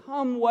person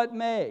come what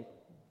may.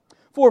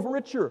 For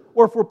richer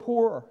or for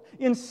poorer,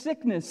 in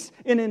sickness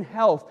and in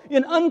health,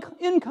 in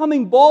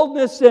incoming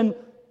baldness and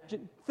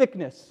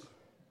thickness.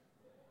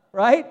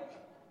 Right?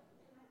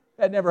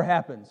 That never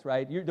happens,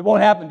 right? It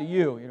won't happen to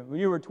you. When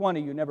you were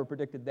 20, you never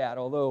predicted that,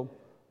 although,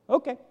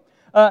 okay.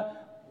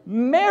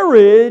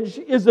 Marriage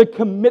is a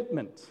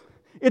commitment.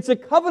 It's a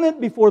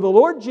covenant before the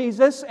Lord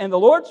Jesus and the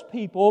Lord's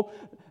people,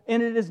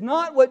 and it is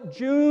not what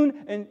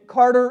June and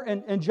Carter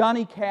and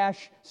Johnny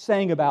Cash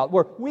sang about,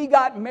 where we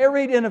got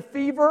married in a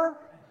fever,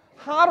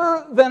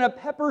 hotter than a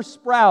pepper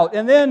sprout,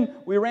 and then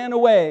we ran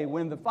away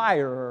when the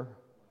fire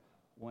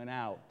went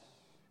out.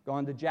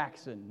 Gone to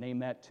Jackson, name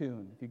that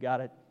tune. If you got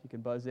it, you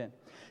can buzz in.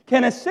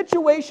 Can a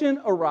situation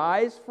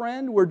arise,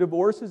 friend, where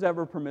divorce is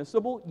ever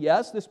permissible?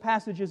 Yes, this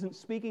passage isn't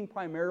speaking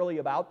primarily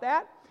about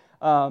that.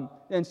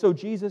 And so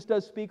Jesus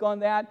does speak on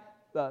that.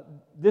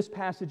 This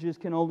passage is,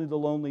 can only the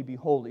lonely be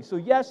holy. So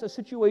yes, a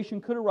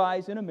situation could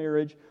arise in a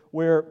marriage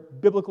where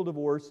biblical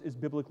divorce is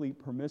biblically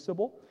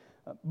permissible.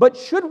 But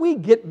should we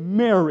get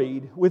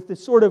married with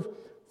this sort of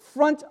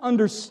front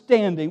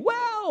understanding,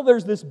 well,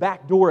 there's this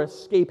backdoor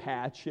escape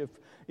hatch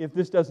if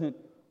this doesn't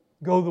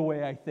go the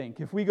way I think.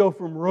 If we go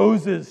from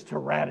roses to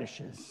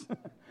radishes,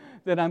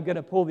 then I'm going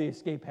to pull the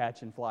escape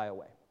hatch and fly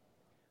away.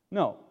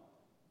 No.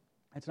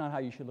 That's not how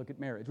you should look at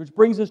marriage. Which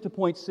brings us to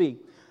point C.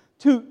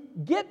 To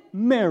get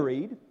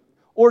married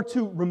or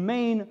to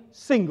remain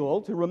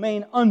single, to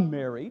remain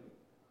unmarried,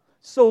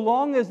 so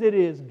long as it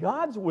is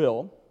God's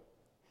will,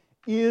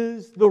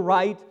 is the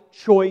right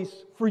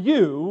choice for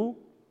you,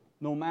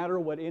 no matter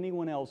what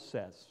anyone else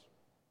says.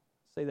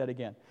 Say that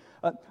again.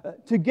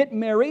 To get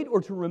married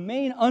or to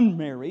remain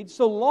unmarried,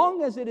 so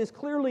long as it is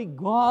clearly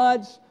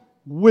God's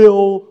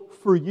will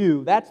for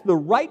you. That's the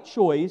right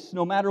choice,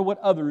 no matter what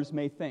others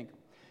may think.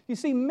 You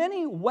see,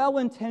 many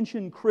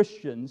well-intentioned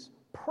Christians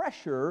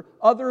pressure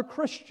other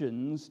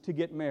Christians to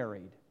get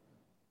married.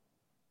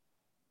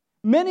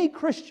 Many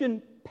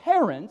Christian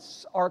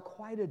parents are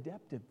quite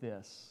adept at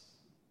this.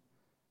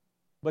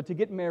 But to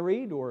get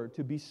married or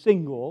to be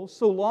single,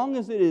 so long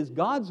as it is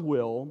God's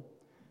will,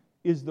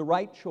 is the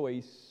right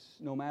choice,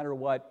 no matter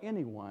what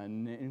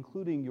anyone,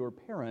 including your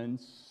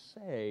parents,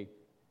 say.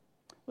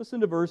 Listen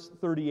to verse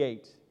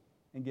 38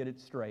 and get it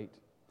straight.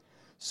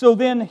 So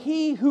then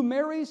he who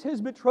marries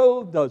his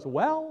betrothed does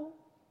well,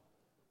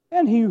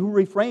 and he who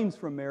refrains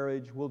from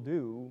marriage will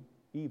do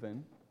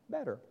even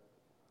better.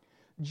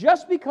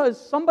 Just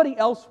because somebody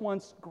else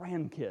wants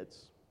grandkids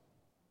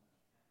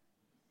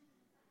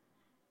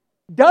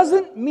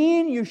doesn't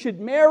mean you should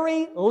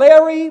marry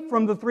Larry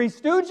from the Three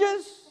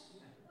Stooges,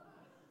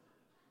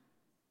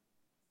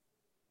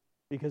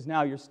 because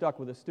now you're stuck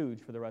with a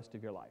stooge for the rest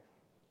of your life.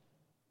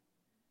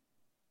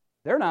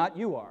 They're not,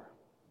 you are.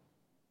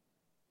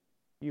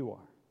 You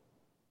are.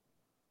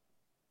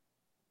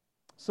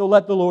 So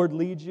let the Lord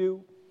lead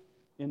you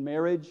in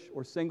marriage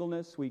or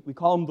singleness. We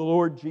call Him the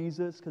Lord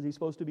Jesus because He's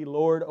supposed to be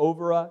Lord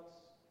over us.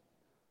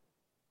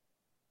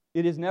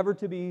 It is never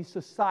to be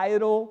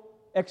societal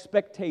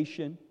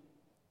expectation,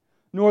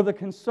 nor the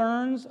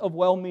concerns of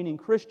well-meaning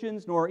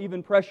Christians, nor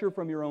even pressure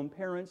from your own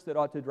parents that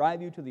ought to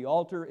drive you to the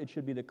altar. It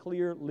should be the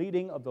clear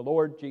leading of the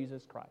Lord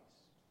Jesus Christ.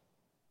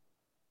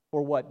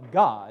 For what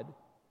God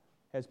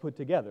has put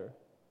together,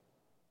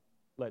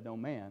 let no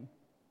man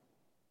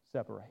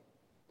separate.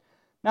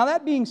 Now,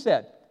 that being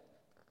said,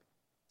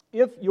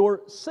 if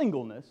your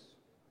singleness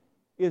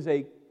is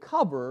a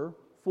cover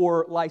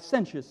for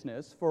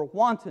licentiousness, for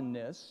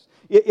wantonness,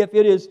 if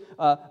it is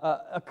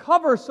a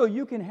cover so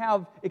you can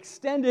have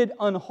extended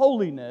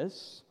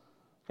unholiness,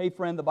 hey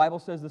friend, the Bible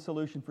says the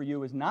solution for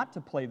you is not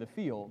to play the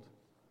field,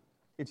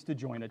 it's to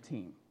join a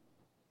team.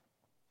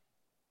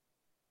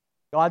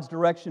 God's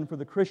direction for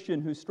the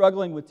Christian who's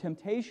struggling with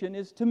temptation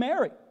is to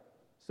marry,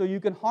 so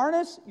you can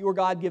harness your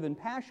God-given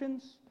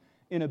passions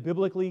in a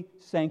biblically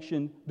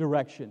sanctioned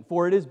direction.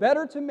 For it is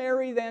better to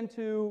marry than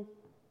to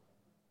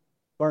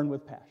burn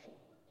with passion.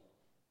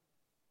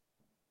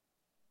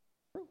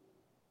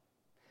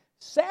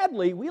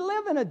 Sadly, we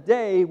live in a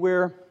day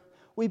where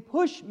we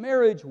push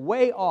marriage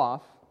way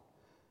off,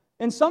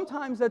 and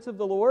sometimes that's of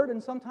the Lord,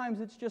 and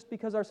sometimes it's just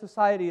because our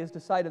society has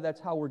decided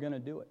that's how we're going to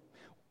do it.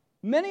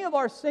 Many of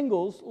our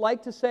singles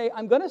like to say,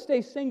 I'm going to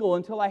stay single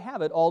until I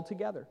have it all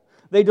together.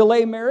 They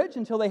delay marriage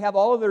until they have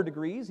all of their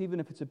degrees, even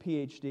if it's a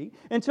PhD,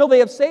 until they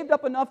have saved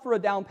up enough for a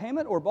down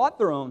payment or bought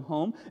their own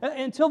home,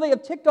 until they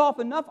have ticked off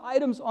enough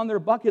items on their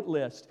bucket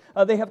list.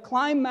 They have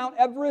climbed Mount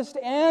Everest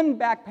and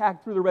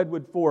backpacked through the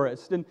Redwood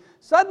Forest. And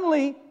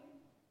suddenly,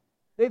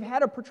 they've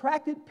had a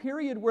protracted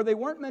period where they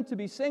weren't meant to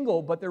be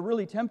single, but they're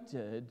really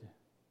tempted,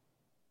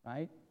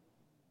 right?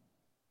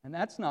 And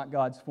that's not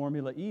God's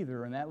formula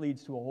either, and that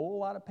leads to a whole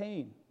lot of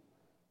pain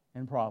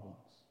and problems.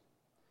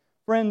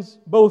 Friends,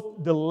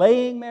 both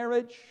delaying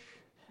marriage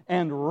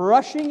and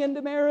rushing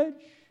into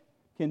marriage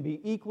can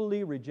be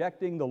equally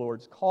rejecting the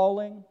Lord's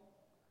calling.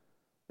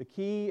 The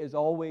key is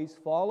always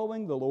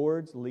following the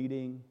Lord's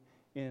leading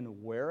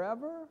in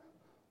wherever,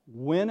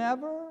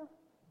 whenever,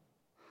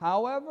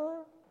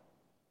 however,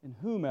 and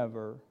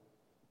whomever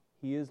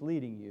He is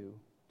leading you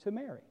to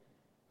marry.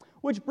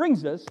 Which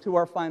brings us to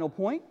our final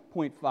point,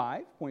 point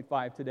five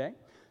today.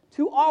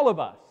 To all of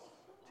us.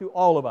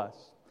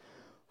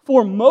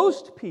 For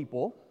most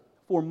people,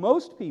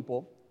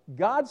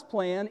 God's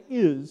plan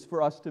is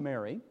for us to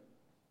marry,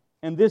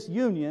 and this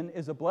union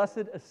is a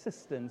blessed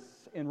assistance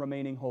in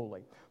remaining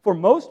holy. For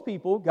most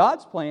people,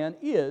 God's plan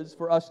is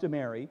for us to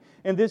marry,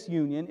 and this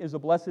union is a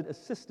blessed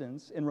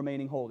assistance in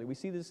remaining holy. We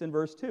see this in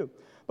verse 2.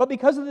 But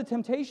because of the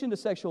temptation to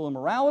sexual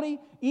immorality,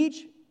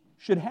 each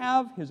should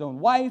have his own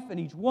wife, and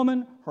each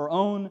woman her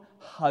own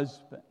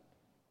husband.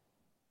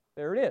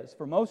 There it is.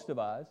 For most of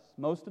us,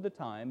 most of the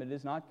time, it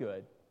is not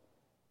good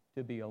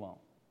to be alone.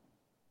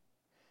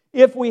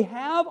 If we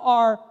have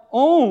our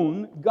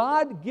own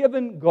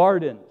God-given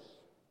gardens,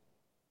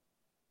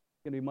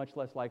 we're going to be much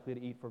less likely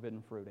to eat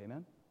forbidden fruit.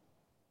 Amen?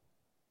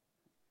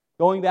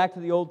 Going back to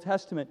the Old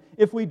Testament,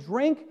 if we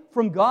drink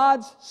from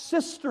God's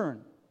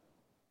cistern,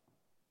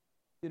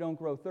 you don't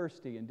grow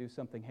thirsty and do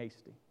something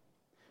hasty.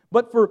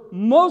 But for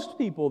most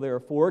people,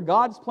 therefore,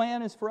 God's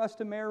plan is for us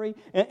to marry,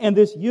 and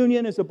this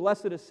union is a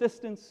blessed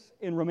assistance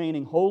in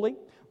remaining holy.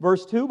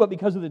 Verse 2, but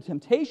because of the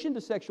temptation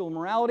to sexual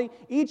immorality,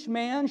 each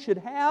man should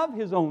have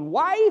his own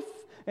wife,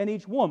 and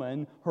each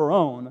woman her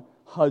own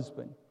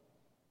husband.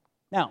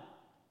 Now,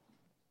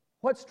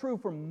 what's true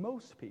for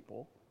most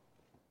people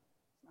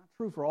is not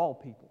true for all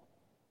people.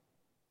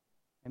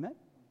 Amen?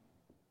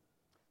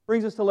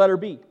 Brings us to letter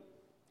B.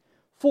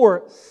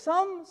 For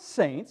some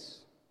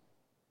saints,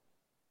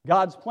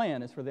 God's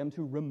plan is for them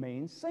to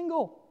remain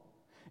single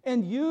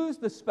and use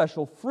the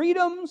special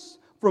freedoms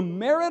from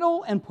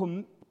marital and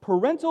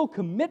parental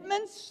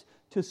commitments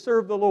to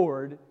serve the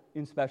Lord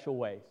in special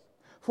ways.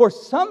 For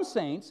some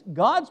saints,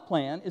 God's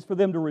plan is for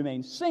them to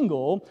remain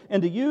single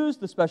and to use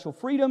the special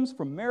freedoms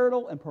from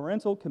marital and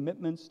parental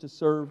commitments to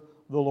serve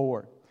the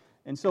Lord.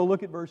 And so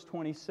look at verse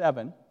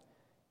 27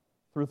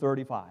 through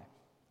 35.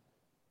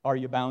 Are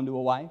you bound to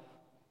a wife?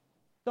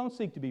 Don't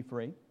seek to be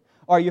free.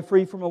 Are you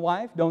free from a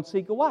wife? Don't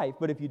seek a wife.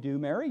 But if you do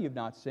marry, you've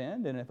not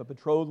sinned. And if a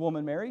betrothed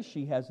woman marries,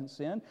 she hasn't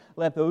sinned.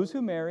 Yet those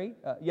who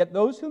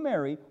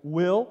marry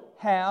will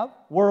have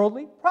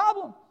worldly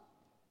problems.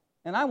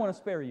 And I want to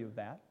spare you of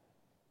that.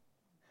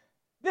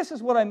 This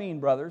is what I mean,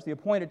 brothers. The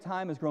appointed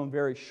time has grown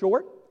very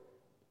short.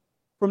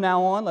 From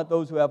now on, let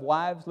those who have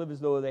wives live as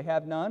though they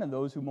have none, and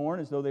those who mourn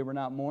as though they were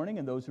not mourning,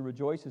 and those who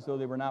rejoice as though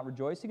they were not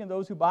rejoicing, and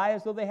those who buy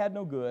as though they had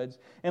no goods,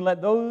 and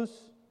let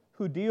those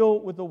who deal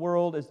with the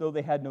world as though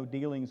they had no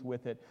dealings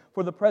with it.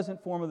 For the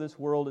present form of this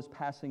world is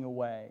passing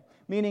away.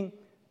 Meaning,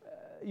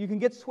 you can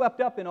get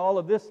swept up in all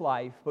of this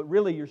life, but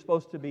really you're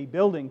supposed to be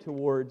building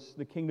towards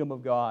the kingdom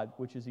of God,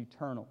 which is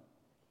eternal.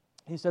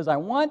 He says, I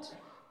want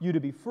you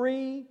to be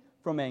free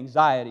from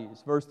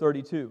anxieties. Verse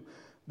 32.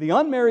 The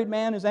unmarried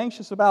man is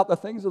anxious about the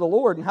things of the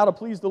Lord and how to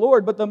please the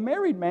Lord, but the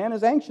married man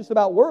is anxious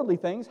about worldly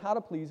things, how to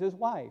please his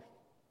wife.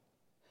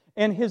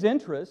 And his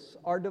interests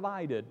are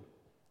divided.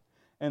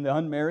 And the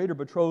unmarried or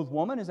betrothed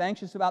woman is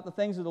anxious about the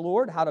things of the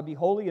Lord, how to be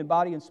holy in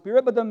body and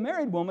spirit, but the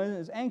married woman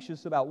is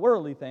anxious about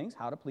worldly things,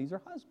 how to please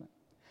her husband.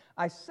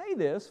 I say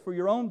this for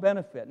your own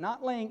benefit,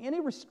 not laying any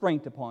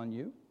restraint upon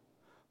you,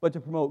 but to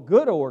promote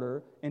good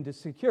order and to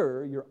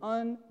secure your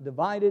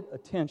undivided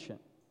attention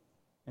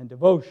and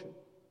devotion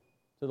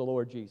to the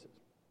Lord Jesus.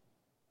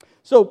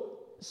 So,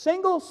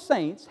 single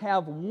saints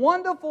have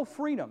wonderful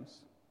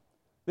freedoms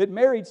that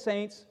married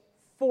saints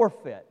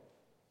forfeit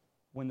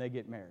when they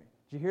get married.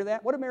 Did you hear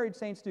that? What do married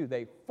saints do?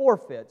 They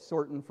forfeit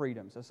certain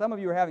freedoms. So some of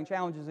you are having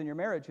challenges in your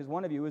marriage because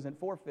one of you isn't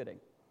forfeiting.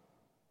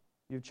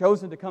 You've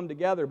chosen to come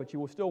together, but you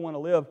will still want to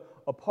live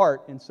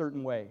apart in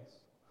certain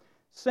ways.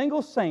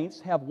 Single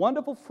saints have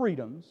wonderful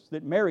freedoms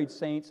that married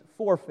saints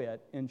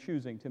forfeit in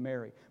choosing to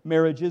marry.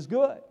 Marriage is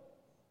good.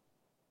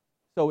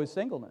 So is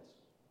singleness.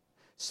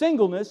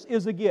 Singleness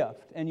is a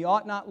gift, and you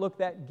ought not look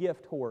that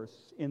gift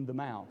horse in the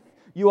mouth.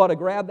 You ought to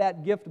grab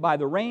that gift by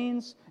the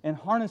reins and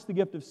harness the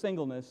gift of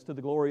singleness to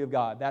the glory of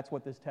God. That's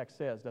what this text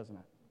says, doesn't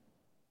it?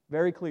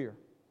 Very clear.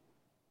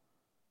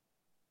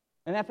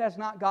 And if that's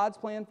not God's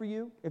plan for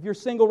you, if you're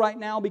single right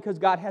now because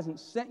God hasn't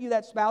sent you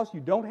that spouse,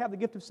 you don't have the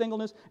gift of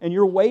singleness, and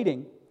you're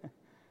waiting,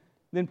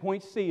 then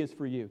point C is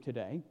for you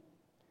today.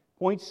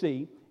 Point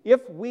C,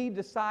 if we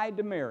decide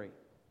to marry,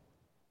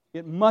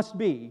 it must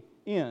be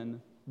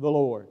in the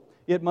Lord.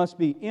 It must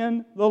be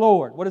in the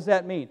Lord. What does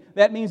that mean?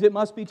 That means it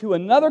must be to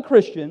another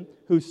Christian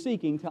who's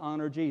seeking to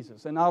honor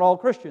Jesus. And not all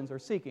Christians are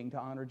seeking to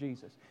honor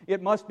Jesus.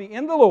 It must be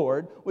in the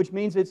Lord, which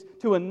means it's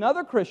to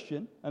another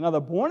Christian, another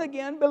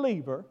born-again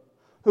believer,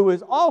 who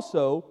is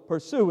also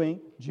pursuing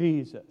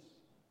Jesus.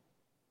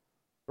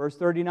 Verse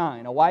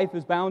 39, a wife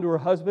is bound to her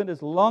husband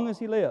as long as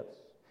he lives.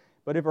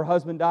 But if her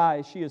husband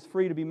dies, she is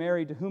free to be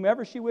married to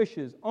whomever she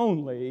wishes,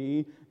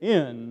 only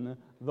in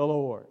the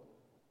Lord.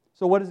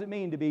 So what does it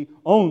mean to be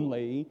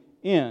only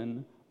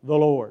in the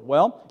Lord?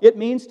 Well, it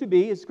means to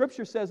be, as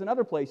Scripture says in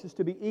other places,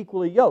 to be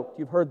equally yoked.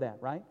 You've heard that,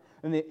 right?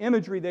 And the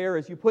imagery there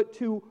is you put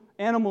two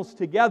animals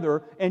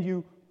together and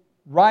you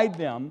ride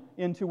them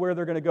into where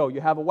they're going to go.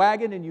 You have a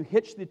wagon and you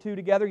hitch the two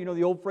together. You know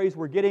the old phrase,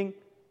 we're getting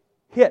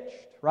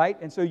hitched, right?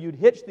 And so you'd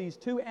hitch these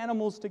two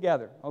animals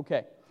together.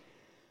 Okay.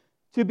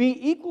 To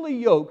be equally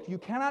yoked, you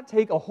cannot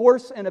take a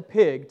horse and a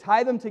pig,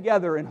 tie them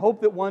together, and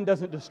hope that one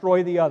doesn't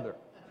destroy the other.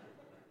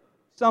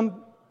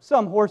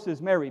 Some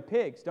horses marry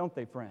pigs, don't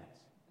they, friends?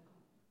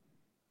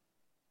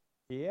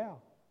 Yeah.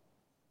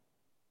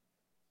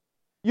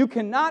 You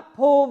cannot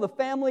pull the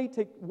family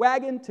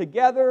wagon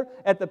together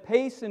at the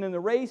pace and in the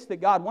race that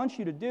God wants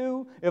you to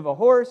do if a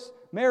horse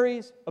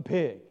marries a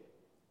pig.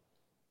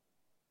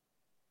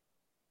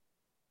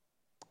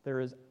 There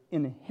is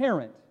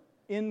inherent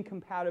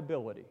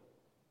incompatibility.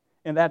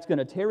 And that's going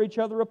to tear each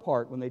other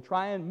apart when they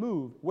try and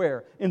move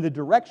where? In the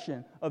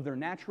direction of their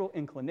natural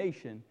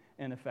inclination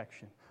and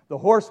affection. The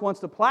horse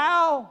wants to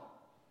plow,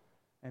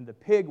 and the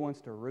pig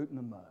wants to root in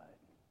the mud.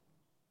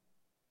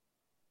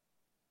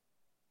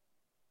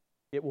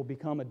 It will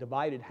become a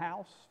divided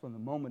house from the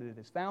moment it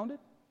is founded.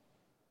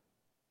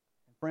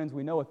 And friends,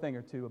 we know a thing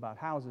or two about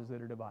houses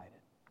that are divided.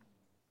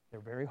 They're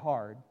very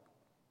hard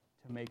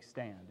to make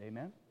stand.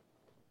 Amen?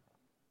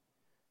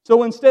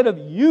 So instead of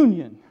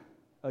union,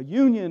 a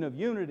union of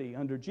unity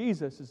under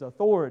Jesus'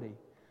 authority,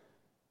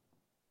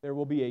 there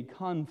will be a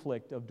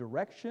conflict of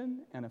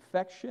direction and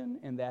affection,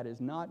 and that is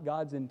not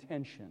God's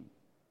intention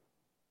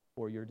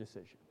for your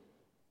decision.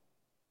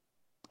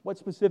 What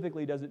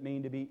specifically does it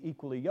mean to be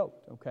equally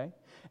yoked? Okay?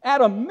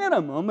 At a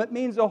minimum, it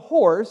means a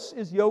horse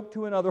is yoked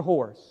to another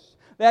horse.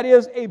 That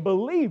is, a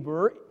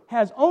believer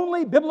has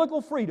only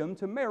biblical freedom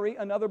to marry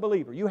another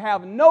believer. You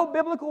have no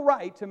biblical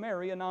right to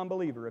marry a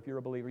non-believer if you're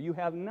a believer. You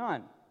have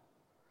none.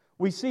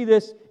 We see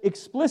this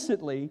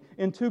explicitly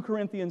in 2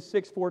 Corinthians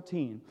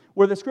 6:14,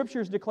 where the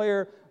Scriptures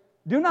declare,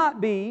 do not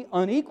be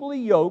unequally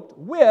yoked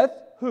with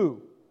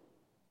who?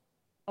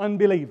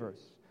 Unbelievers.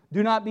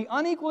 Do not be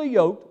unequally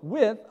yoked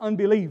with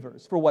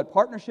unbelievers. For what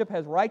partnership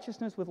has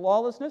righteousness with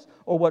lawlessness?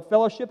 Or what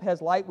fellowship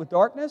has light with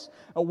darkness?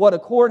 Or what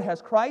accord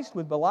has Christ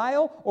with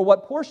Belial? Or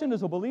what portion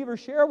does a believer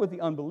share with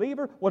the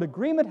unbeliever? What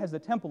agreement has the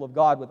temple of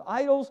God with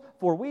idols?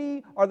 For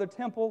we are the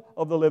temple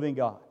of the living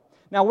God.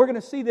 Now we're going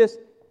to see this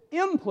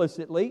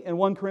implicitly in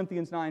 1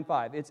 Corinthians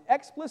 9:5. It's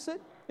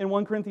explicit in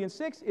 1 Corinthians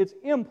 6. It's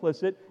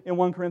implicit in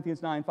 1 Corinthians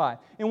 9:5.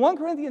 In 1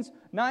 Corinthians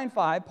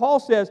 9:5, Paul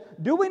says,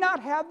 do we not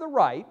have the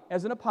right,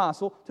 as an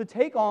apostle, to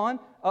take on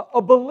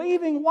a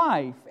believing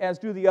wife, as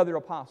do the other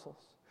apostles?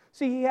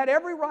 See, he had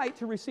every right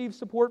to receive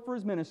support for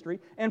his ministry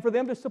and for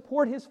them to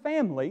support his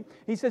family.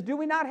 He says, do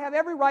we not have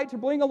every right to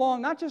bring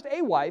along not just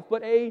a wife,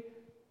 but a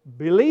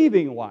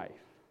believing wife?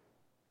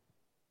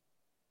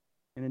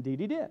 And indeed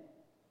he did.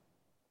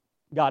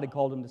 God had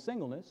called him to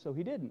singleness, so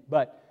he didn't.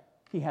 But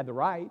he had the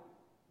right.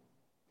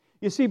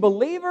 You see,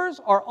 believers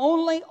are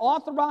only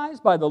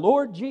authorized by the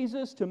Lord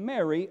Jesus to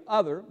marry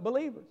other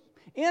believers.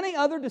 Any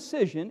other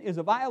decision is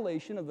a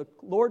violation of the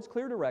Lord's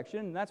clear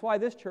direction, and that's why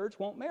this church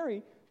won't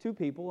marry two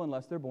people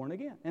unless they're born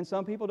again. And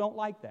some people don't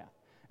like that,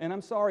 and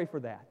I'm sorry for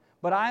that.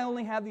 But I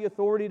only have the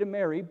authority to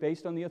marry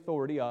based on the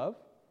authority of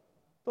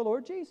the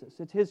Lord Jesus.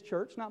 It's His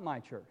church, not my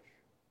church.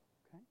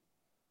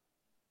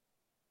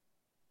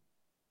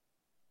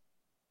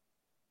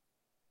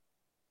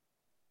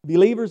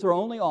 Believers are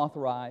only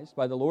authorized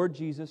by the Lord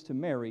Jesus to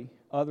marry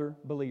other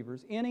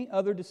believers. Any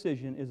other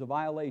decision is a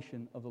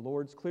violation of the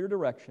Lord's clear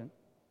direction.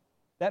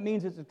 That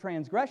means it's a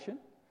transgression.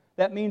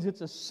 That means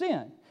it's a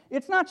sin.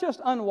 It's not just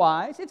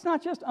unwise. It's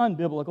not just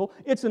unbiblical.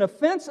 It's an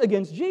offense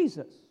against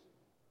Jesus,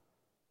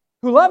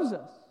 who loves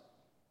us,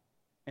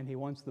 and He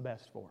wants the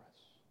best for us.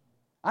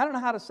 I don't know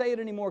how to say it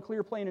any more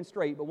clear, plain, and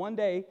straight, but one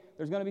day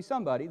there's going to be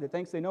somebody that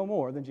thinks they know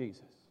more than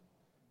Jesus.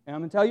 And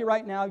I'm going to tell you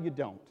right now, you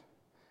don't.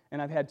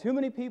 And I've had too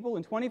many people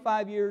in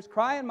 25 years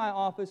cry in my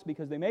office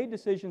because they made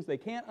decisions they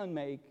can't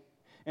unmake,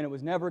 and it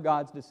was never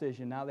God's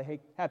decision. Now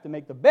they have to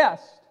make the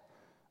best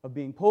of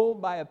being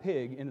pulled by a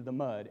pig into the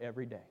mud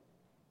every day.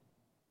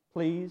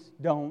 Please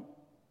don't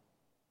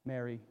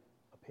marry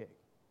a pig.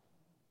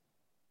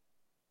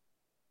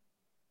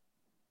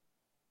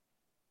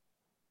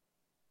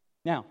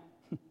 Now,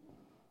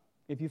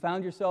 if you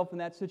found yourself in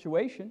that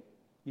situation,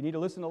 you need to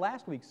listen to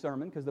last week's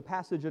sermon because the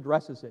passage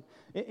addresses it.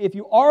 If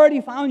you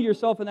already found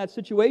yourself in that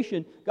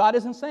situation, God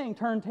isn't saying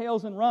turn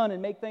tails and run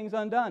and make things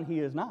undone. He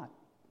is not.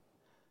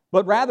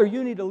 But rather,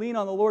 you need to lean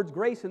on the Lord's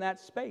grace in that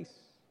space.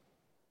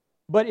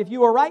 But if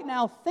you are right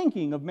now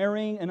thinking of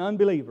marrying an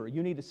unbeliever,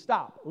 you need to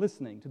stop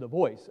listening to the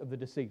voice of the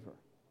deceiver.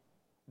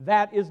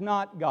 That is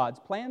not God's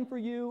plan for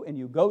you, and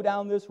you go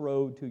down this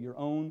road to your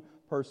own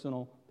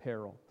personal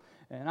peril.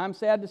 And I'm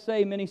sad to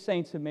say many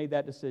saints have made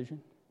that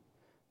decision.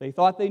 They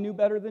thought they knew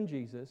better than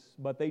Jesus,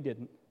 but they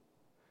didn't.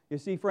 You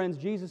see, friends,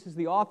 Jesus is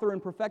the author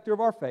and perfecter of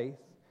our faith.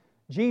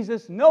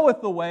 Jesus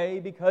knoweth the way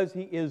because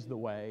He is the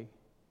way.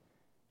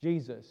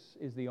 Jesus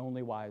is the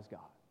only wise God.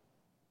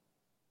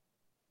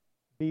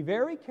 Be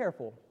very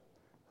careful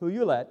who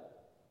you let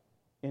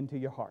into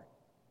your heart.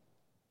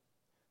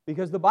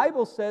 Because the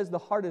Bible says the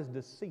heart is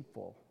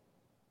deceitful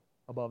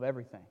above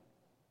everything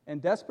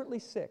and desperately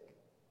sick.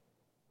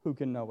 Who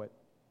can know it?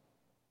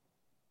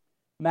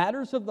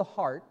 Matters of the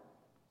heart,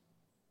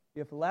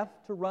 if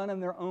left to run on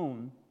their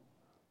own,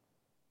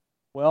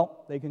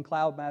 well, they can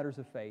cloud matters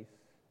of faith,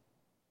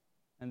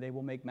 and they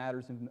will make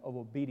matters of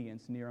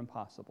obedience near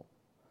impossible.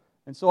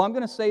 And so I'm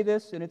going to say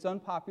this, and it's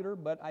unpopular,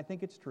 but I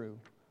think it's true.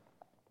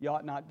 You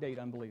ought not date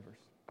unbelievers.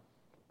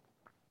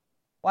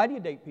 Why do you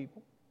date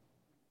people?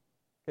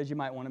 Because you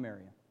might want to marry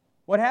them.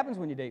 What happens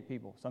when you date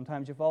people?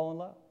 Sometimes you fall in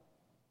love.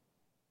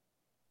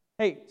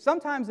 Hey,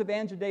 sometimes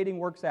evangel dating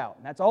works out.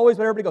 And that's always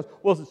what everybody goes,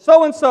 well,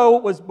 so-and-so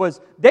was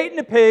dating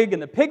a pig,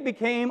 and the pig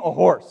became a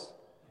horse.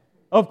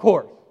 Of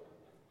course.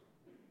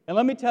 And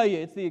let me tell you,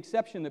 it's the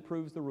exception that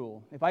proves the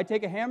rule. If I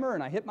take a hammer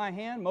and I hit my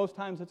hand, most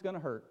times it's going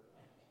to hurt.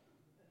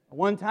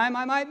 One time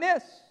I might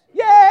miss.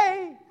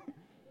 Yay!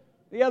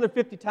 The other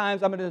 50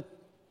 times I'm going to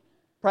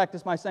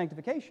practice my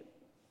sanctification.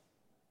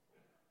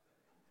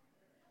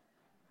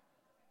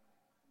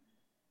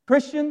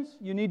 Christians,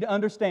 you need to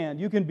understand,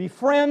 you can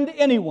befriend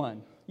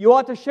anyone. You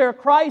ought to share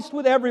Christ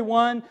with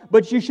everyone,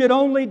 but you should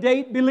only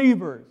date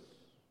believers.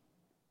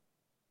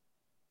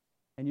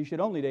 And you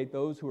should only date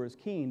those who are as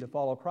keen to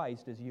follow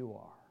Christ as you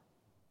are.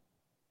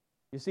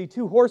 You see,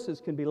 two horses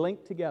can be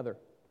linked together.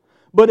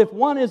 But if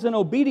one is an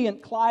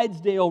obedient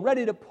Clydesdale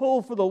ready to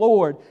pull for the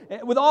Lord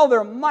with all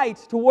their might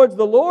towards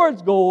the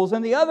Lord's goals,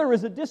 and the other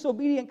is a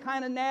disobedient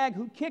kind of nag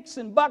who kicks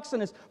and bucks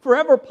and is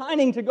forever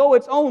pining to go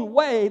its own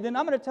way, then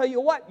I'm going to tell you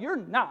what, you're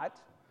not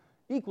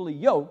equally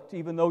yoked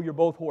even though you're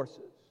both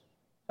horses.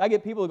 I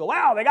get people who go,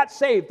 wow, they got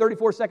saved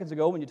 34 seconds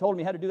ago when you told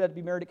me how to do that to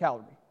be married at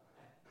Calvary.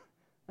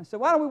 I said,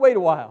 why don't we wait a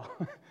while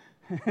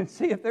and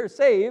see if they're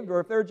saved or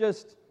if they're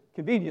just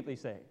conveniently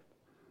saved.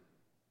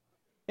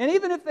 And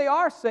even if they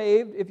are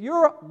saved, if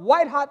you're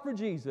white hot for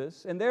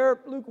Jesus and they're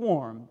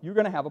lukewarm, you're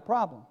going to have a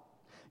problem.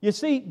 You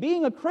see,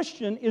 being a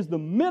Christian is the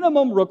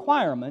minimum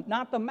requirement,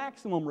 not the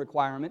maximum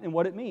requirement in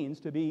what it means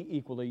to be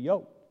equally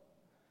yoked.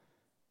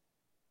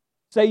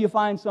 Say you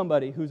find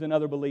somebody who's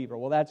another believer.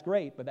 Well, that's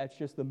great, but that's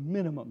just the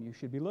minimum you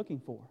should be looking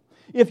for.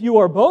 If you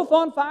are both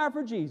on fire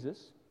for Jesus,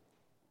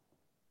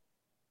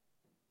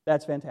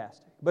 that's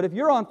fantastic. But if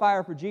you're on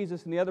fire for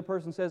Jesus and the other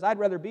person says, I'd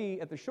rather be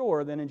at the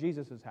shore than in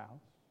Jesus'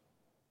 house,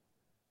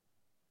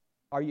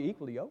 are you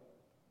equally yoked?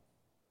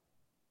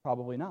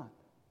 Probably not.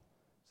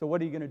 So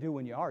what are you going to do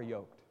when you are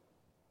yoked?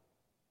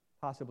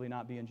 Possibly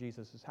not be in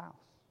Jesus' house.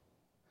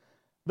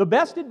 The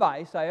best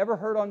advice I ever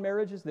heard on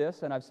marriage is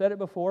this, and I've said it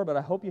before, but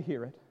I hope you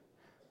hear it.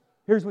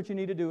 Here's what you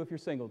need to do if you're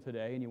single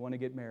today and you want to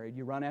get married.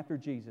 You run after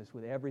Jesus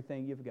with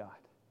everything you've got.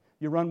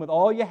 You run with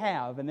all you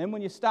have, and then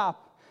when you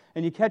stop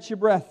and you catch your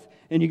breath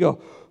and you go,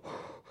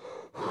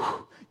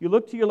 you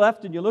look to your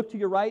left and you look to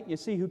your right and you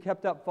see who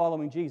kept up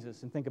following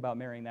Jesus and think about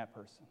marrying that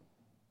person.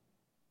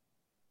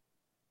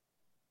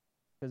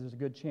 Because there's a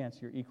good chance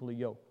you're equally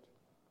yoked.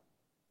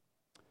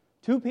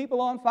 Two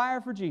people on fire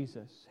for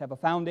Jesus have a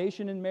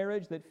foundation in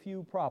marriage that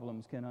few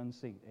problems can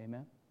unseat.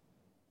 Amen?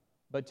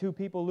 But two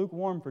people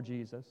lukewarm for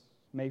Jesus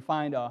may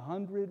find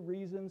 100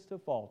 reasons to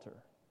falter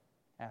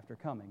after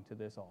coming to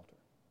this altar.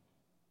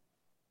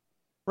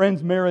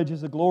 Friends, marriage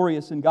is a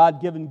glorious and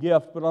God-given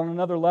gift, but on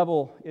another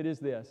level, it is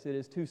this. It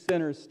is two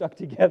sinners stuck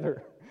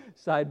together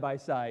side by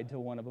side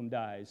till one of them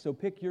dies. So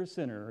pick your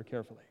sinner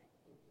carefully.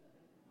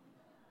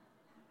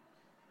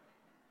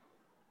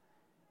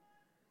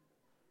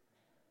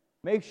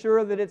 Make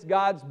sure that it's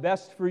God's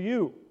best for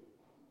you,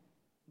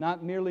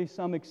 not merely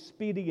some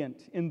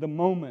expedient in the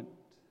moment,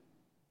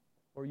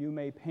 or you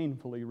may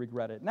painfully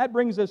regret it. And that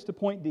brings us to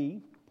point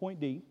D. Point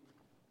D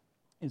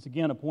is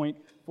again a point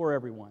for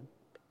everyone.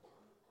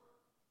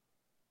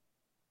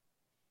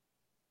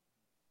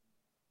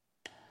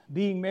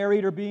 Being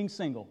married or being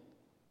single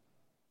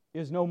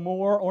is no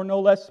more or no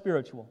less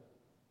spiritual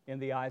in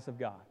the eyes of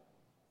God.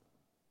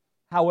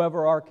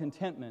 However, our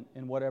contentment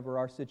in whatever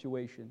our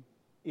situation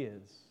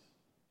is.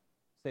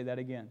 Say that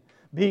again.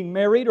 Being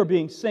married or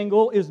being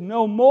single is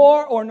no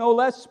more or no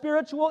less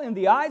spiritual in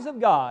the eyes of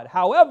God.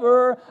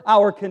 However,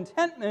 our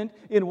contentment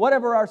in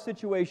whatever our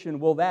situation,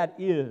 well, that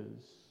is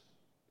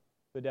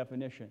the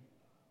definition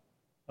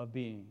of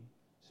being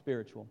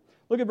spiritual.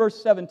 Look at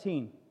verse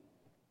 17.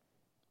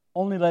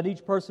 Only let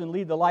each person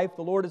lead the life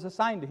the Lord has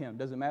assigned to him.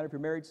 Doesn't matter if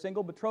you're married,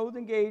 single, betrothed,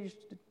 engaged,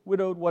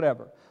 widowed,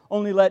 whatever.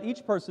 Only let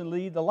each person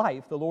lead the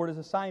life the Lord has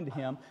assigned to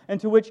him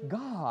and to which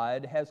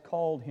God has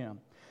called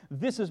him.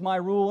 This is my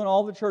rule in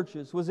all the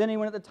churches. Was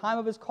anyone at the time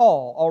of his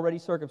call already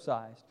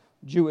circumcised?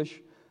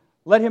 Jewish.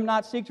 Let him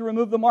not seek to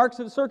remove the marks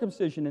of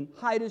circumcision and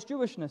hide his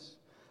Jewishness.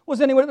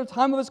 Was anyone at the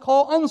time of his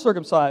call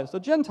uncircumcised? A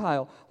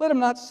Gentile. Let him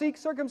not seek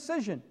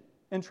circumcision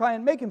and try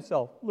and make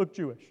himself look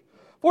Jewish.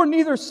 For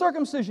neither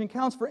circumcision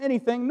counts for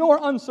anything, nor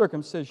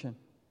uncircumcision,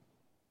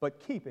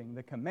 but keeping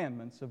the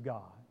commandments of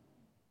God.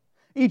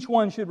 Each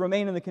one should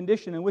remain in the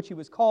condition in which he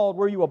was called.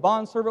 Were you a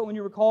bondservant when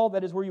you were called?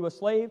 That is, were you a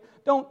slave?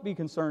 Don't be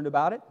concerned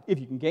about it. If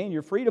you can gain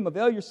your freedom,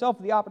 avail yourself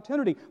of the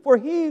opportunity. For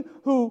he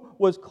who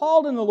was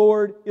called in the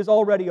Lord is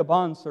already a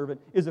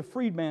bondservant, is a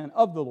freedman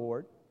of the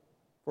Lord.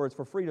 For it's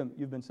for freedom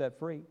you've been set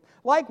free.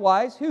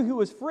 Likewise, he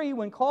who is free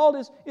when called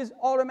is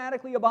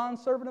automatically a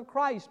bondservant of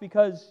Christ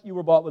because you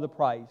were bought with a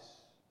price.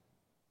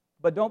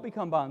 But don't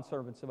become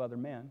bondservants of other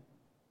men.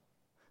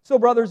 So,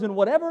 brothers, in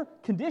whatever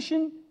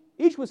condition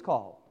each was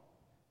called,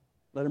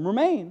 let him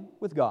remain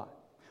with God.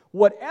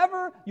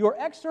 Whatever your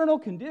external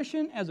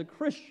condition as a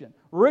Christian,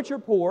 rich or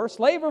poor,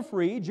 slave or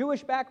free,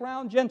 Jewish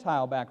background,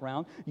 Gentile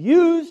background,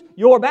 use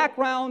your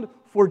background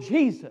for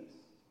Jesus.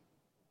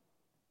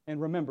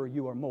 And remember,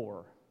 you are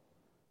more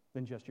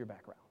than just your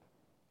background.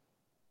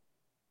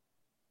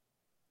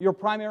 Your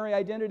primary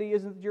identity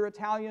isn't that you're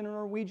Italian or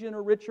Norwegian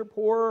or rich or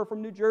poor or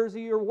from New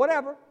Jersey or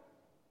whatever.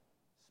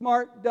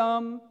 Smart,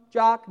 dumb,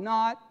 jock,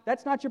 not.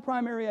 That's not your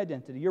primary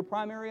identity. Your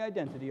primary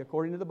identity,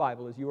 according to the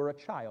Bible, is you are a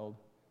child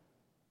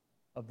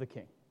of the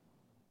King.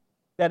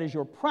 That is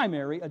your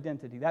primary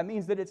identity. That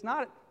means that it's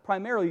not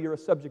primarily you're a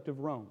subject of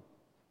Rome.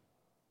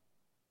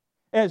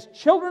 As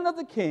children of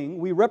the King,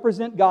 we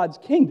represent God's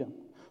kingdom,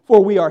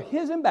 for we are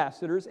His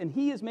ambassadors, and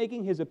He is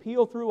making His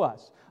appeal through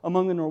us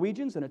among the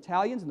Norwegians and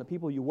Italians and the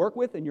people you work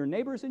with and your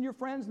neighbors and your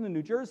friends and the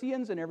New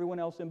Jerseyans and everyone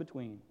else in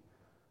between,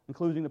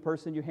 including the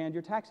person you hand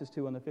your taxes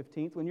to on the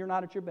 15th when you're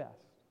not at your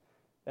best.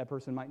 That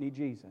person might need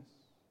Jesus.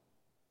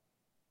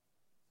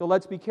 So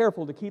let's be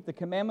careful to keep the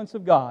commandments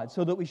of God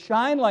so that we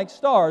shine like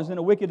stars in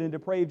a wicked and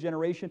depraved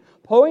generation,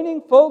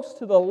 pointing folks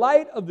to the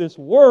light of this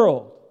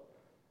world,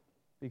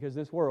 because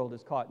this world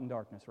is caught in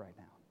darkness right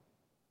now.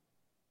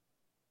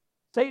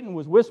 Satan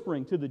was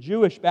whispering to the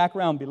Jewish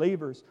background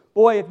believers,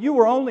 boy, if you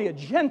were only a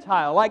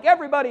Gentile like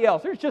everybody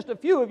else, there's just a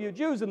few of you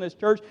Jews in this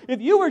church, if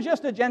you were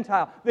just a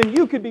Gentile, then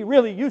you could be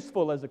really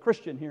useful as a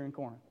Christian here in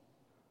Corinth.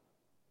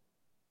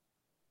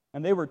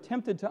 And they were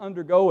tempted to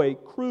undergo a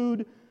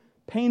crude,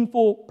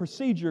 painful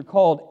procedure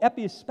called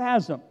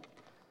epispasm,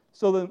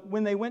 so that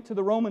when they went to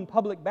the Roman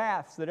public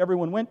baths that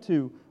everyone went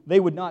to, they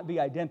would not be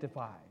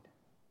identified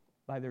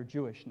by their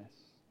Jewishness.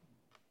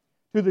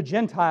 To the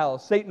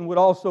Gentiles, Satan would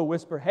also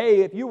whisper,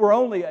 hey, if you were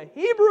only a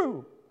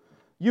Hebrew,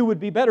 you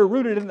would be better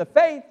rooted in the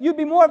faith. You'd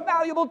be more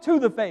valuable to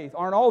the faith.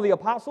 Aren't all the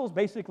apostles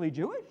basically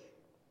Jewish?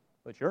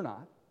 But you're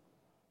not.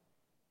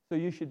 So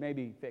you should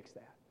maybe fix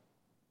that.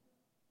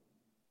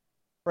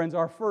 Friends,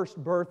 our first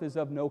birth is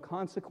of no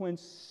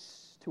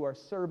consequence to our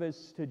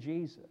service to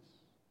Jesus.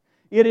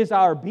 It is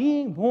our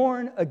being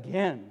born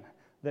again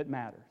that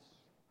matters.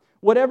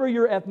 Whatever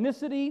your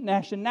ethnicity,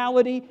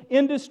 nationality,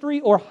 industry,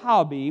 or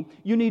hobby,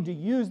 you need to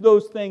use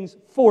those things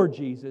for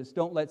Jesus.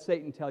 Don't let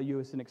Satan tell you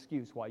it's an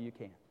excuse why you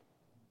can't.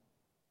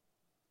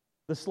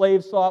 The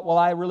slaves thought, well,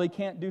 I really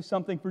can't do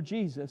something for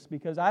Jesus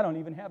because I don't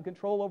even have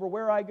control over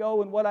where I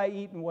go and what I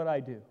eat and what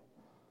I do.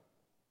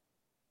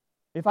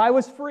 If I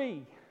was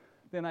free,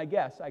 then I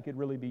guess I could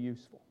really be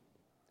useful.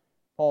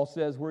 Paul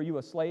says, were you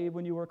a slave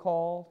when you were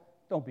called?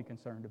 Don't be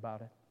concerned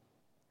about it.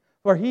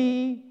 For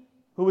he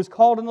who is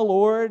called in the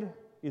Lord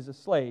is a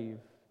slave,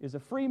 is a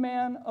free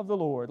man of the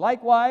Lord.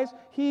 Likewise,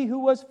 he who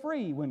was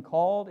free when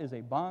called is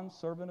a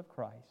bondservant of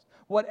Christ.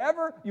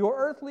 Whatever your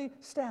earthly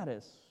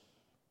status,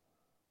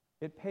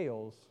 it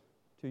pales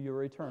to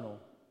your eternal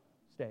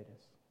status.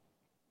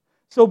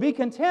 So be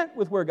content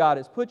with where God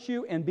has put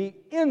you and be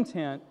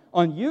intent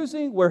on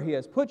using where He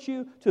has put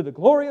you to the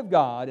glory of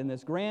God in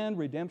this grand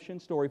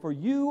redemption story. For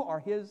you are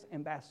His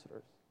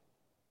ambassadors.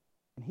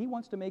 And He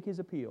wants to make His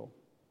appeal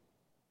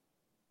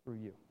through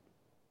you.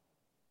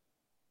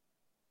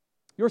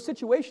 Your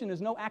situation is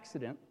no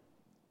accident.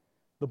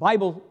 The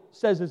Bible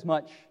says as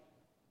much.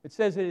 It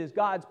says it is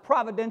God's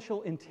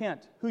providential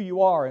intent who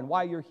you are and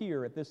why you're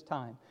here at this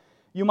time.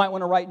 You might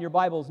want to write in your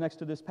Bibles next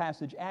to this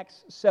passage,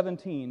 Acts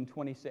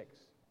 17:26.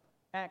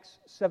 Acts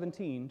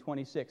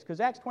 17:26.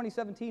 Because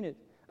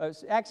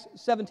Acts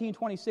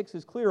 17:26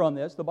 is clear on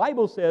this. The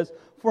Bible says,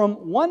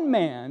 from one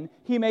man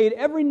He made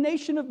every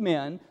nation of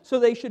men so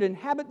they should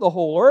inhabit the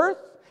whole earth,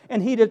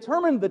 and He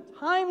determined the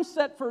time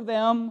set for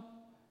them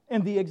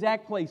and the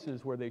exact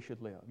places where they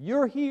should live.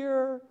 You're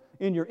here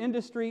in your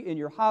industry, in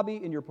your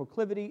hobby, in your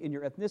proclivity, in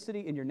your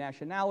ethnicity, in your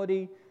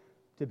nationality,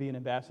 to be an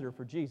ambassador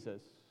for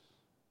Jesus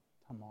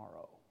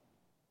tomorrow.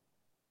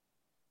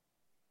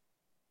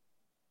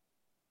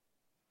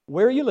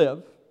 Where you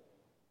live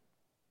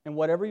and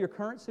whatever your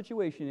current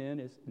situation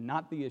is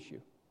not the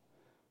issue.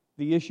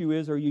 The issue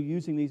is, are you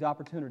using these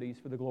opportunities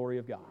for the glory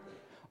of God?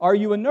 Are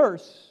you a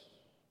nurse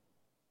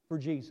for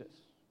Jesus?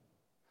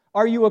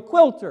 Are you a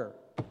quilter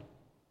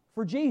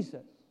for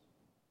Jesus?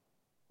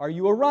 Are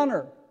you a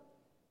runner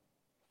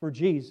for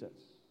Jesus?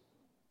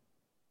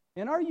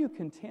 And are you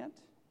content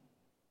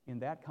in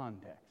that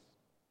context?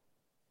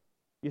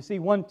 You see,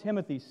 1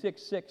 Timothy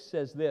 6:6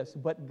 says this,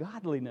 but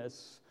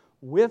godliness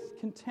with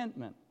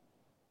contentment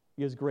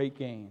is great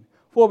gain.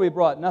 For we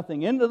brought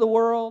nothing into the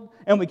world,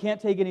 and we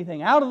can't take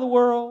anything out of the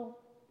world.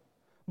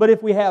 But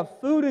if we have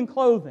food and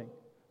clothing,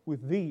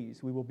 with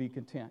these we will be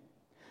content.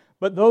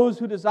 But those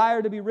who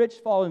desire to be rich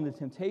fall into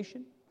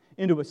temptation,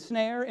 into a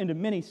snare, into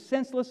many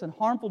senseless and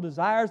harmful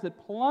desires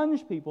that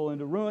plunge people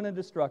into ruin and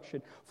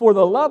destruction. For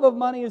the love of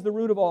money is the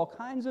root of all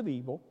kinds of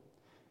evil,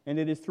 and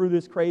it is through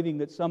this craving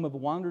that some have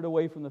wandered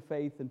away from the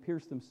faith and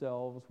pierced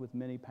themselves with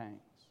many pangs.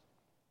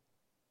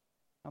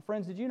 Now,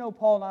 friends, did you know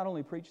Paul not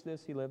only preached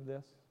this, he lived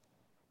this?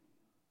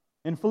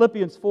 In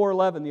Philippians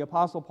 4:11, the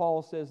Apostle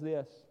Paul says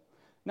this,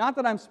 not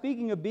that I'm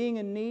speaking of being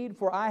in need,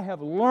 for I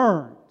have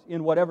learned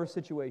in whatever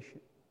situation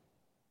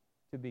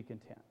to be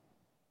content.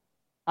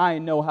 I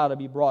know how to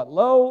be brought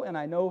low, and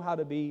I know how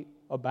to be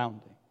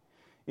abounding.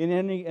 In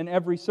any and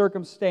every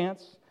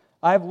circumstance,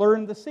 I've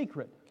learned the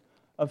secret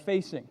of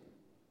facing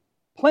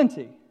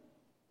plenty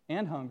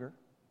and hunger,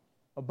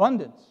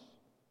 abundance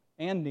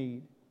and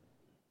need,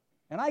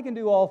 and I can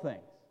do all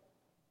things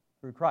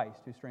through Christ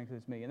who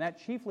strengthens me. And that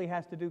chiefly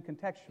has to do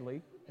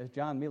contextually, as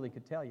John Mealy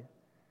could tell you,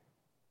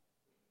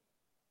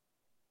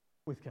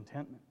 with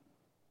contentment.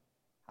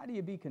 How do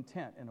you be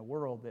content in a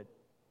world that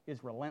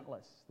is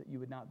relentless, that you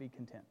would not be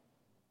content?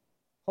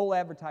 Whole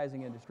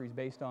advertising industry is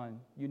based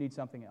on you need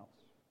something else.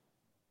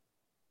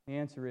 The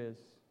answer is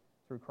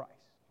through Christ.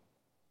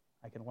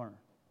 I can learn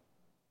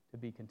to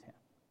be content.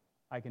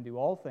 I can do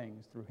all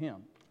things through Him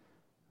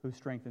who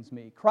strengthens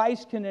me.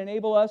 Christ can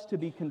enable us to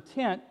be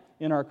content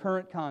in our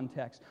current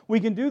context.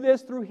 We can do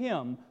this through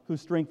Him who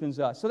strengthens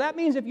us. So that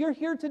means if you're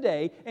here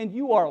today and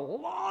you are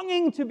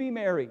longing to be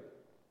married,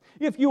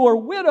 if you are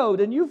widowed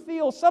and you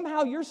feel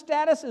somehow your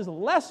status is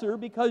lesser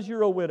because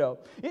you're a widow,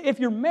 if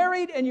you're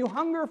married and you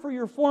hunger for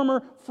your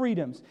former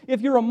freedoms,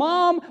 if you're a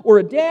mom or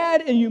a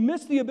dad and you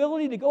miss the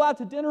ability to go out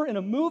to dinner in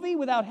a movie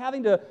without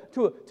having to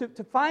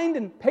find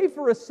and pay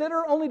for a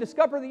sitter only to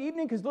scupper the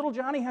evening because little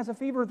Johnny has a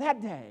fever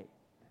that day.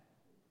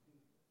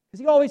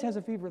 Because he always has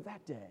a fever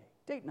that day.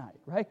 Date night,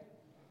 right?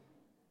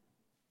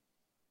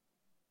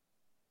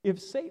 If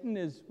Satan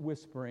is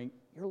whispering,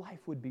 your life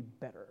would be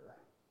better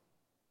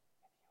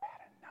if you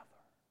had another.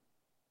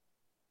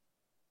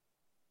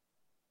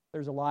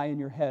 There's a lie in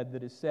your head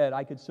that has said,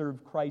 I could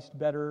serve Christ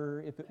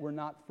better if it were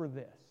not for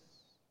this.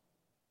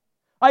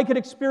 I could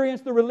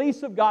experience the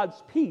release of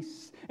God's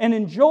peace and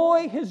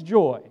enjoy His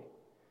joy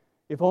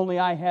if only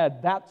I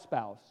had that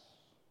spouse,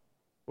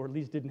 or at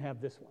least didn't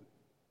have this one.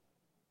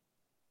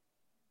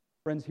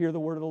 Friends, hear the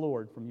word of the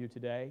Lord from you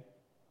today.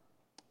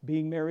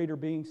 Being married or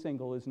being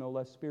single is no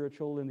less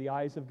spiritual in the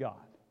eyes of God.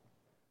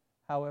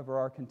 However,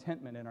 our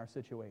contentment in our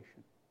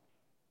situation,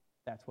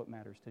 that's what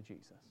matters to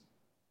Jesus.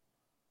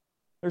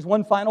 There's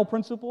one final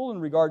principle in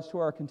regards to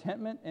our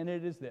contentment, and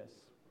it is this,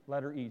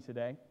 letter E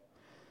today.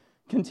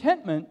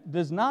 Contentment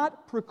does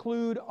not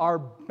preclude our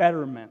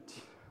betterment.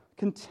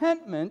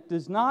 Contentment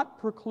does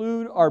not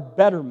preclude our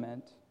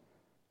betterment.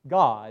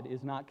 God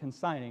is not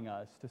consigning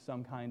us to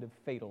some kind of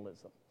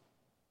fatalism.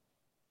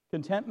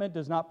 Contentment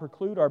does not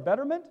preclude our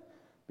betterment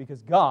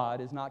because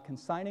God is not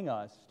consigning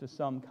us to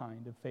some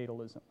kind of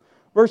fatalism.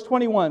 Verse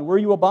 21, were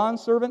you a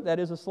bondservant, that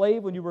is a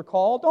slave, when you were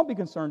called? Don't be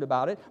concerned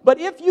about it. But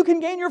if you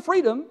can gain your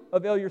freedom,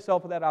 avail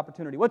yourself of that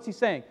opportunity. What's he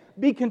saying?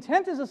 Be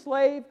content as a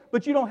slave,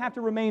 but you don't have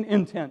to remain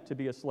intent to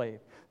be a slave.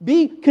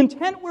 Be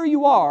content where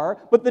you are,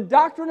 but the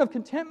doctrine of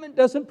contentment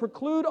doesn't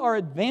preclude our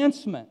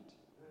advancement.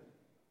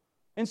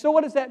 And so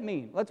what does that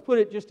mean? Let's put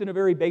it just in a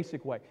very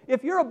basic way.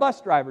 If you're a bus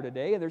driver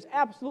today, and there's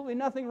absolutely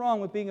nothing wrong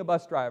with being a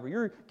bus driver,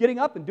 you're getting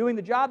up and doing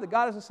the job that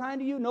God has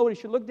assigned to you, nobody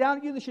should look down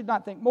at you, they should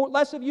not think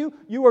less of you,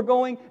 you are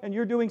going and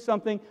you're doing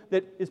something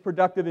that is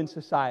productive in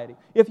society.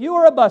 If you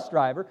are a bus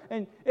driver,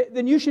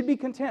 then you should be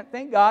content.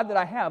 Thank God that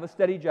I have a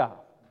steady job.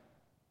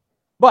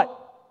 But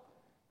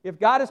if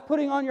God is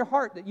putting on your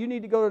heart that you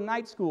need to go to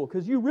night school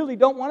because you really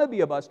don't want to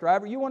be a bus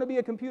driver, you want to be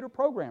a computer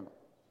programmer.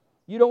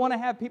 You don't want to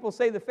have people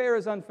say the fare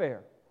is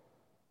unfair.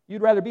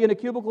 You'd rather be in a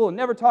cubicle and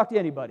never talk to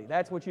anybody.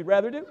 That's what you'd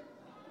rather do?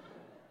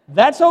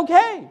 That's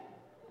okay.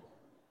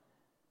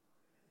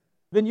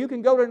 Then you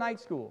can go to night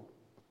school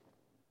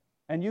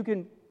and you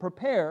can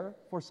prepare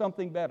for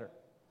something better.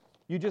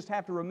 You just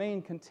have to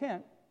remain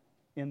content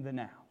in the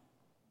now.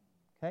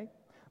 Okay?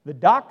 The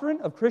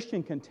doctrine of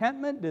Christian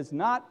contentment does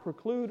not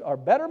preclude our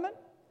betterment.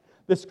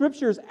 The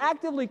Scriptures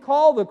actively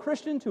call the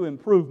Christian to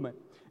improvement.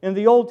 In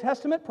the Old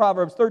Testament,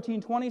 Proverbs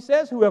 13:20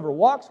 says, whoever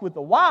walks with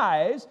the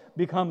wise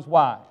becomes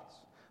wise,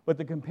 but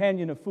the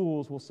companion of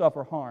fools will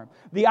suffer harm.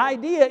 The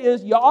idea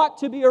is you ought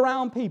to be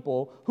around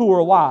people who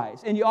are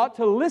wise, and you ought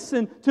to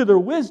listen to their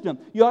wisdom.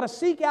 You ought to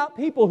seek out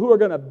people who are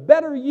going to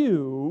better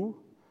you.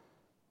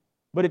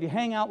 But if you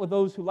hang out with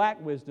those who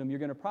lack wisdom, you're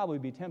going to probably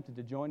be tempted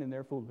to join in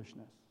their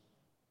foolishness.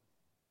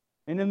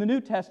 And in the New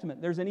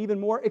Testament, there's an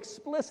even more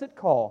explicit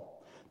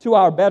call to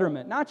our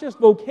betterment, not just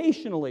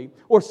vocationally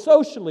or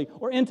socially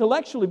or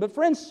intellectually, but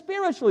friends,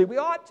 spiritually, we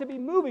ought to be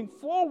moving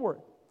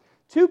forward.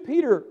 2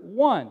 Peter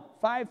 1,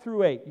 5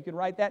 through 8. You can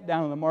write that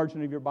down on the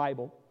margin of your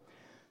Bible.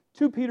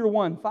 2 Peter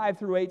 1, 5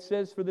 through 8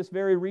 says, for this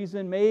very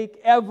reason, make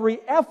every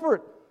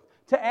effort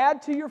to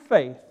add to your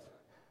faith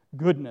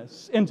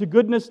goodness, and to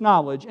goodness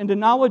knowledge, and to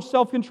knowledge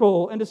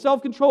self-control, and to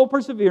self-control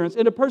perseverance,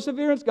 and to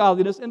perseverance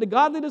godliness, and to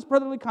godliness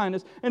brotherly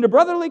kindness, and to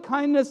brotherly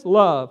kindness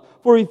love.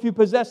 For if you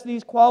possess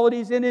these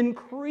qualities in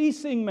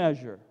increasing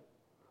measure,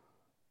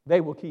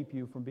 they will keep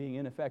you from being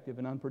ineffective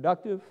and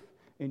unproductive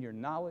in your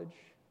knowledge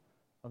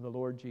of the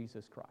Lord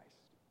Jesus Christ.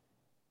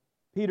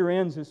 Peter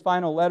ends his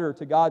final letter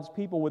to God's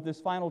people with this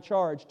final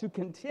charge to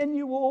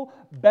continual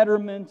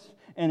betterment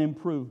and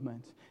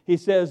improvement. He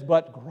says,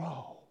 but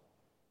grow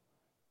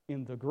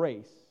in the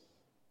grace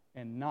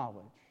and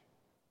knowledge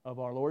of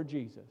our Lord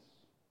Jesus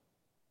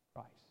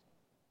Christ.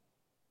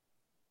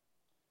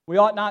 We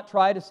ought not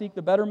try to seek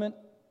the betterment,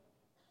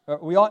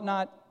 we ought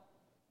not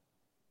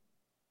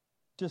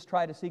just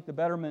try to seek the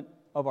betterment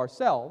of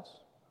ourselves.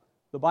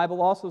 The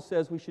Bible also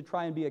says we should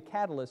try and be a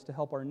catalyst to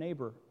help our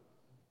neighbor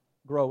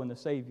grow in the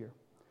Savior.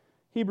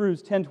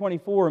 Hebrews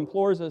 10:24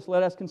 implores us,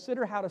 let us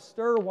consider how to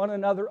stir one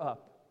another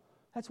up.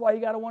 That's why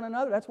you got to one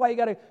another. That's why you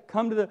got to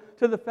come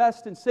to the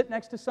fest and sit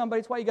next to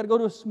somebody. That's why you got to go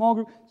to a small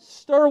group.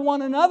 Stir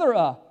one another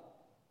up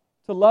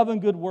to love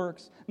and good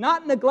works.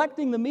 Not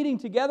neglecting the meeting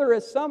together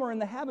as some are in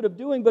the habit of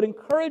doing, but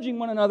encouraging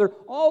one another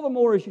all the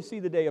more as you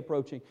see the day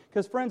approaching.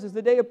 Because friends, as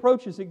the day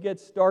approaches, it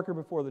gets darker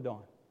before the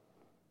dawn.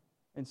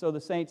 And so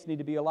the saints need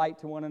to be a light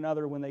to one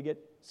another when they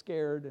get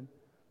scared and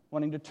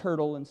wanting to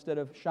turtle instead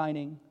of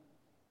shining.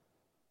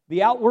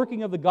 The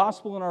outworking of the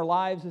gospel in our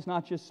lives is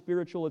not just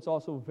spiritual, it's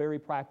also very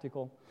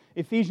practical.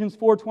 Ephesians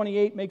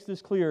 4:28 makes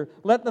this clear.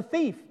 Let the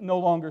thief no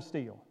longer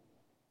steal,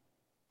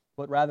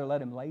 but rather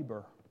let him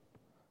labor,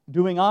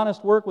 doing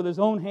honest work with his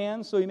own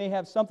hands so he may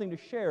have something to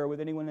share with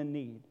anyone in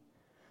need.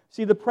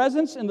 See, the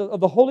presence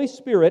of the Holy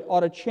Spirit ought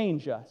to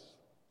change us.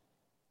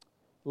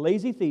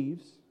 Lazy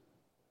thieves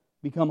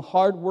become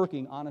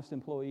hard-working, honest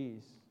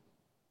employees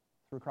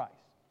through Christ.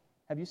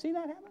 Have you seen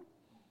that happen?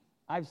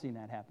 I've seen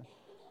that happen.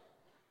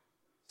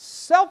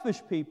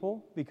 Selfish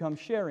people become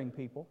sharing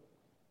people.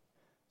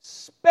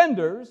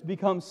 Spenders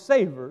become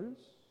savers,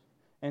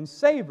 and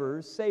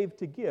savers save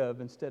to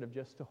give instead of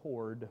just to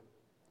hoard.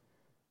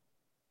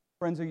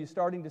 Friends, are you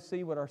starting to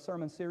see what our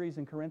sermon series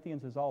in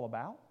Corinthians is all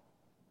about?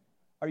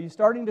 Are you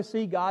starting to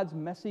see God's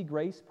messy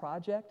grace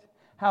project?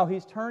 How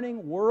He's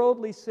turning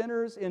worldly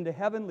sinners into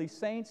heavenly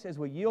saints as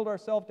we yield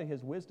ourselves to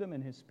His wisdom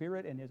and His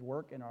Spirit and His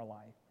work in our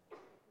life.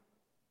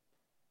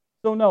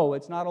 So no,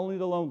 it's not only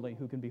the lonely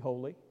who can be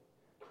holy.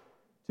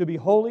 To be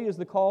holy is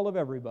the call of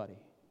everybody.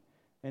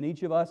 And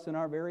each of us in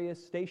our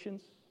various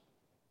stations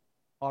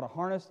ought to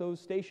harness those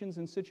stations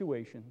and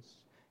situations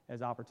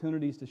as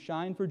opportunities to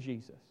shine for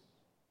Jesus,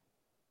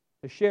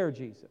 to share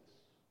Jesus,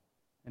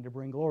 and to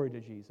bring glory to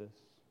Jesus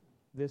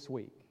this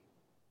week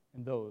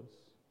in those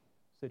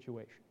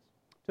situations.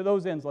 To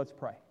those ends, let's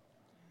pray.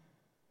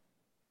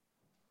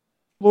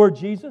 Lord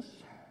Jesus,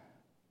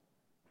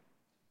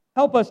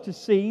 help us to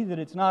see that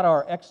it's not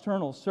our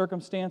external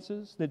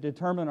circumstances that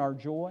determine our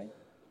joy.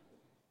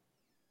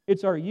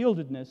 It's our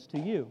yieldedness to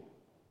you.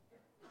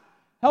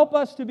 Help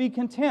us to be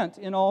content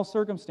in all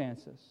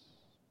circumstances.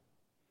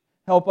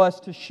 Help us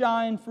to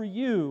shine for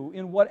you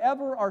in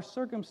whatever our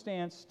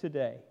circumstance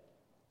today,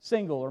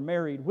 single or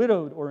married,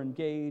 widowed or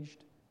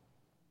engaged.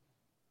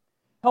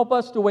 Help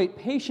us to wait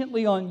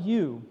patiently on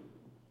you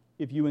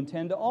if you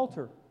intend to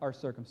alter our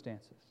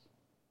circumstances.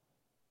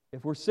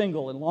 If we're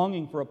single and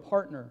longing for a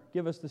partner,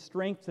 give us the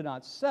strength to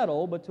not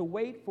settle, but to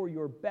wait for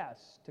your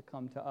best to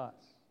come to us.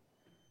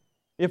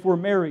 If we're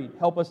married,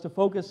 help us to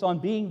focus on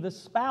being the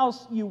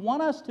spouse you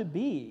want us to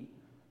be,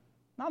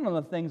 not on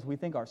the things we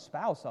think our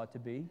spouse ought to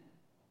be.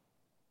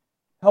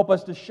 Help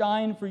us to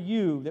shine for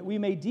you that we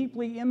may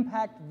deeply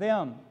impact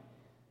them.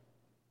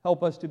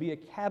 Help us to be a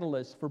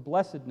catalyst for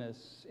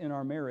blessedness in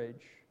our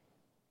marriage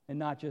and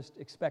not just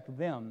expect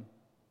them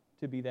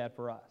to be that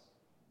for us.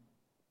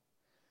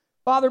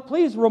 Father,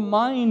 please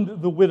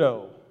remind the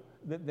widow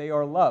that they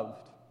are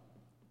loved,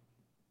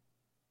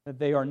 that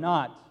they are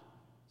not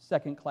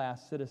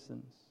second-class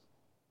citizens,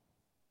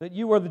 that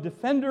you are the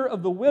defender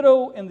of the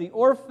widow and the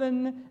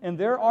orphan, and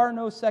there are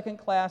no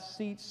second-class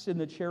seats in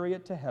the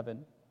chariot to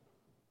heaven.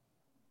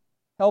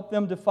 Help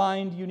them to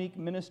find unique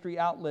ministry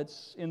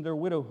outlets in their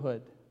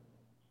widowhood.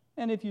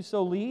 And if you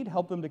so lead,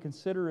 help them to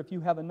consider if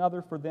you have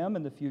another for them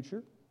in the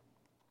future,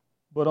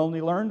 but only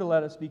learn to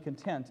let us be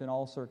content in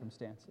all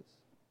circumstances.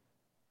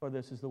 For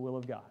this is the will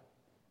of God.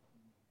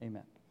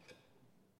 Amen.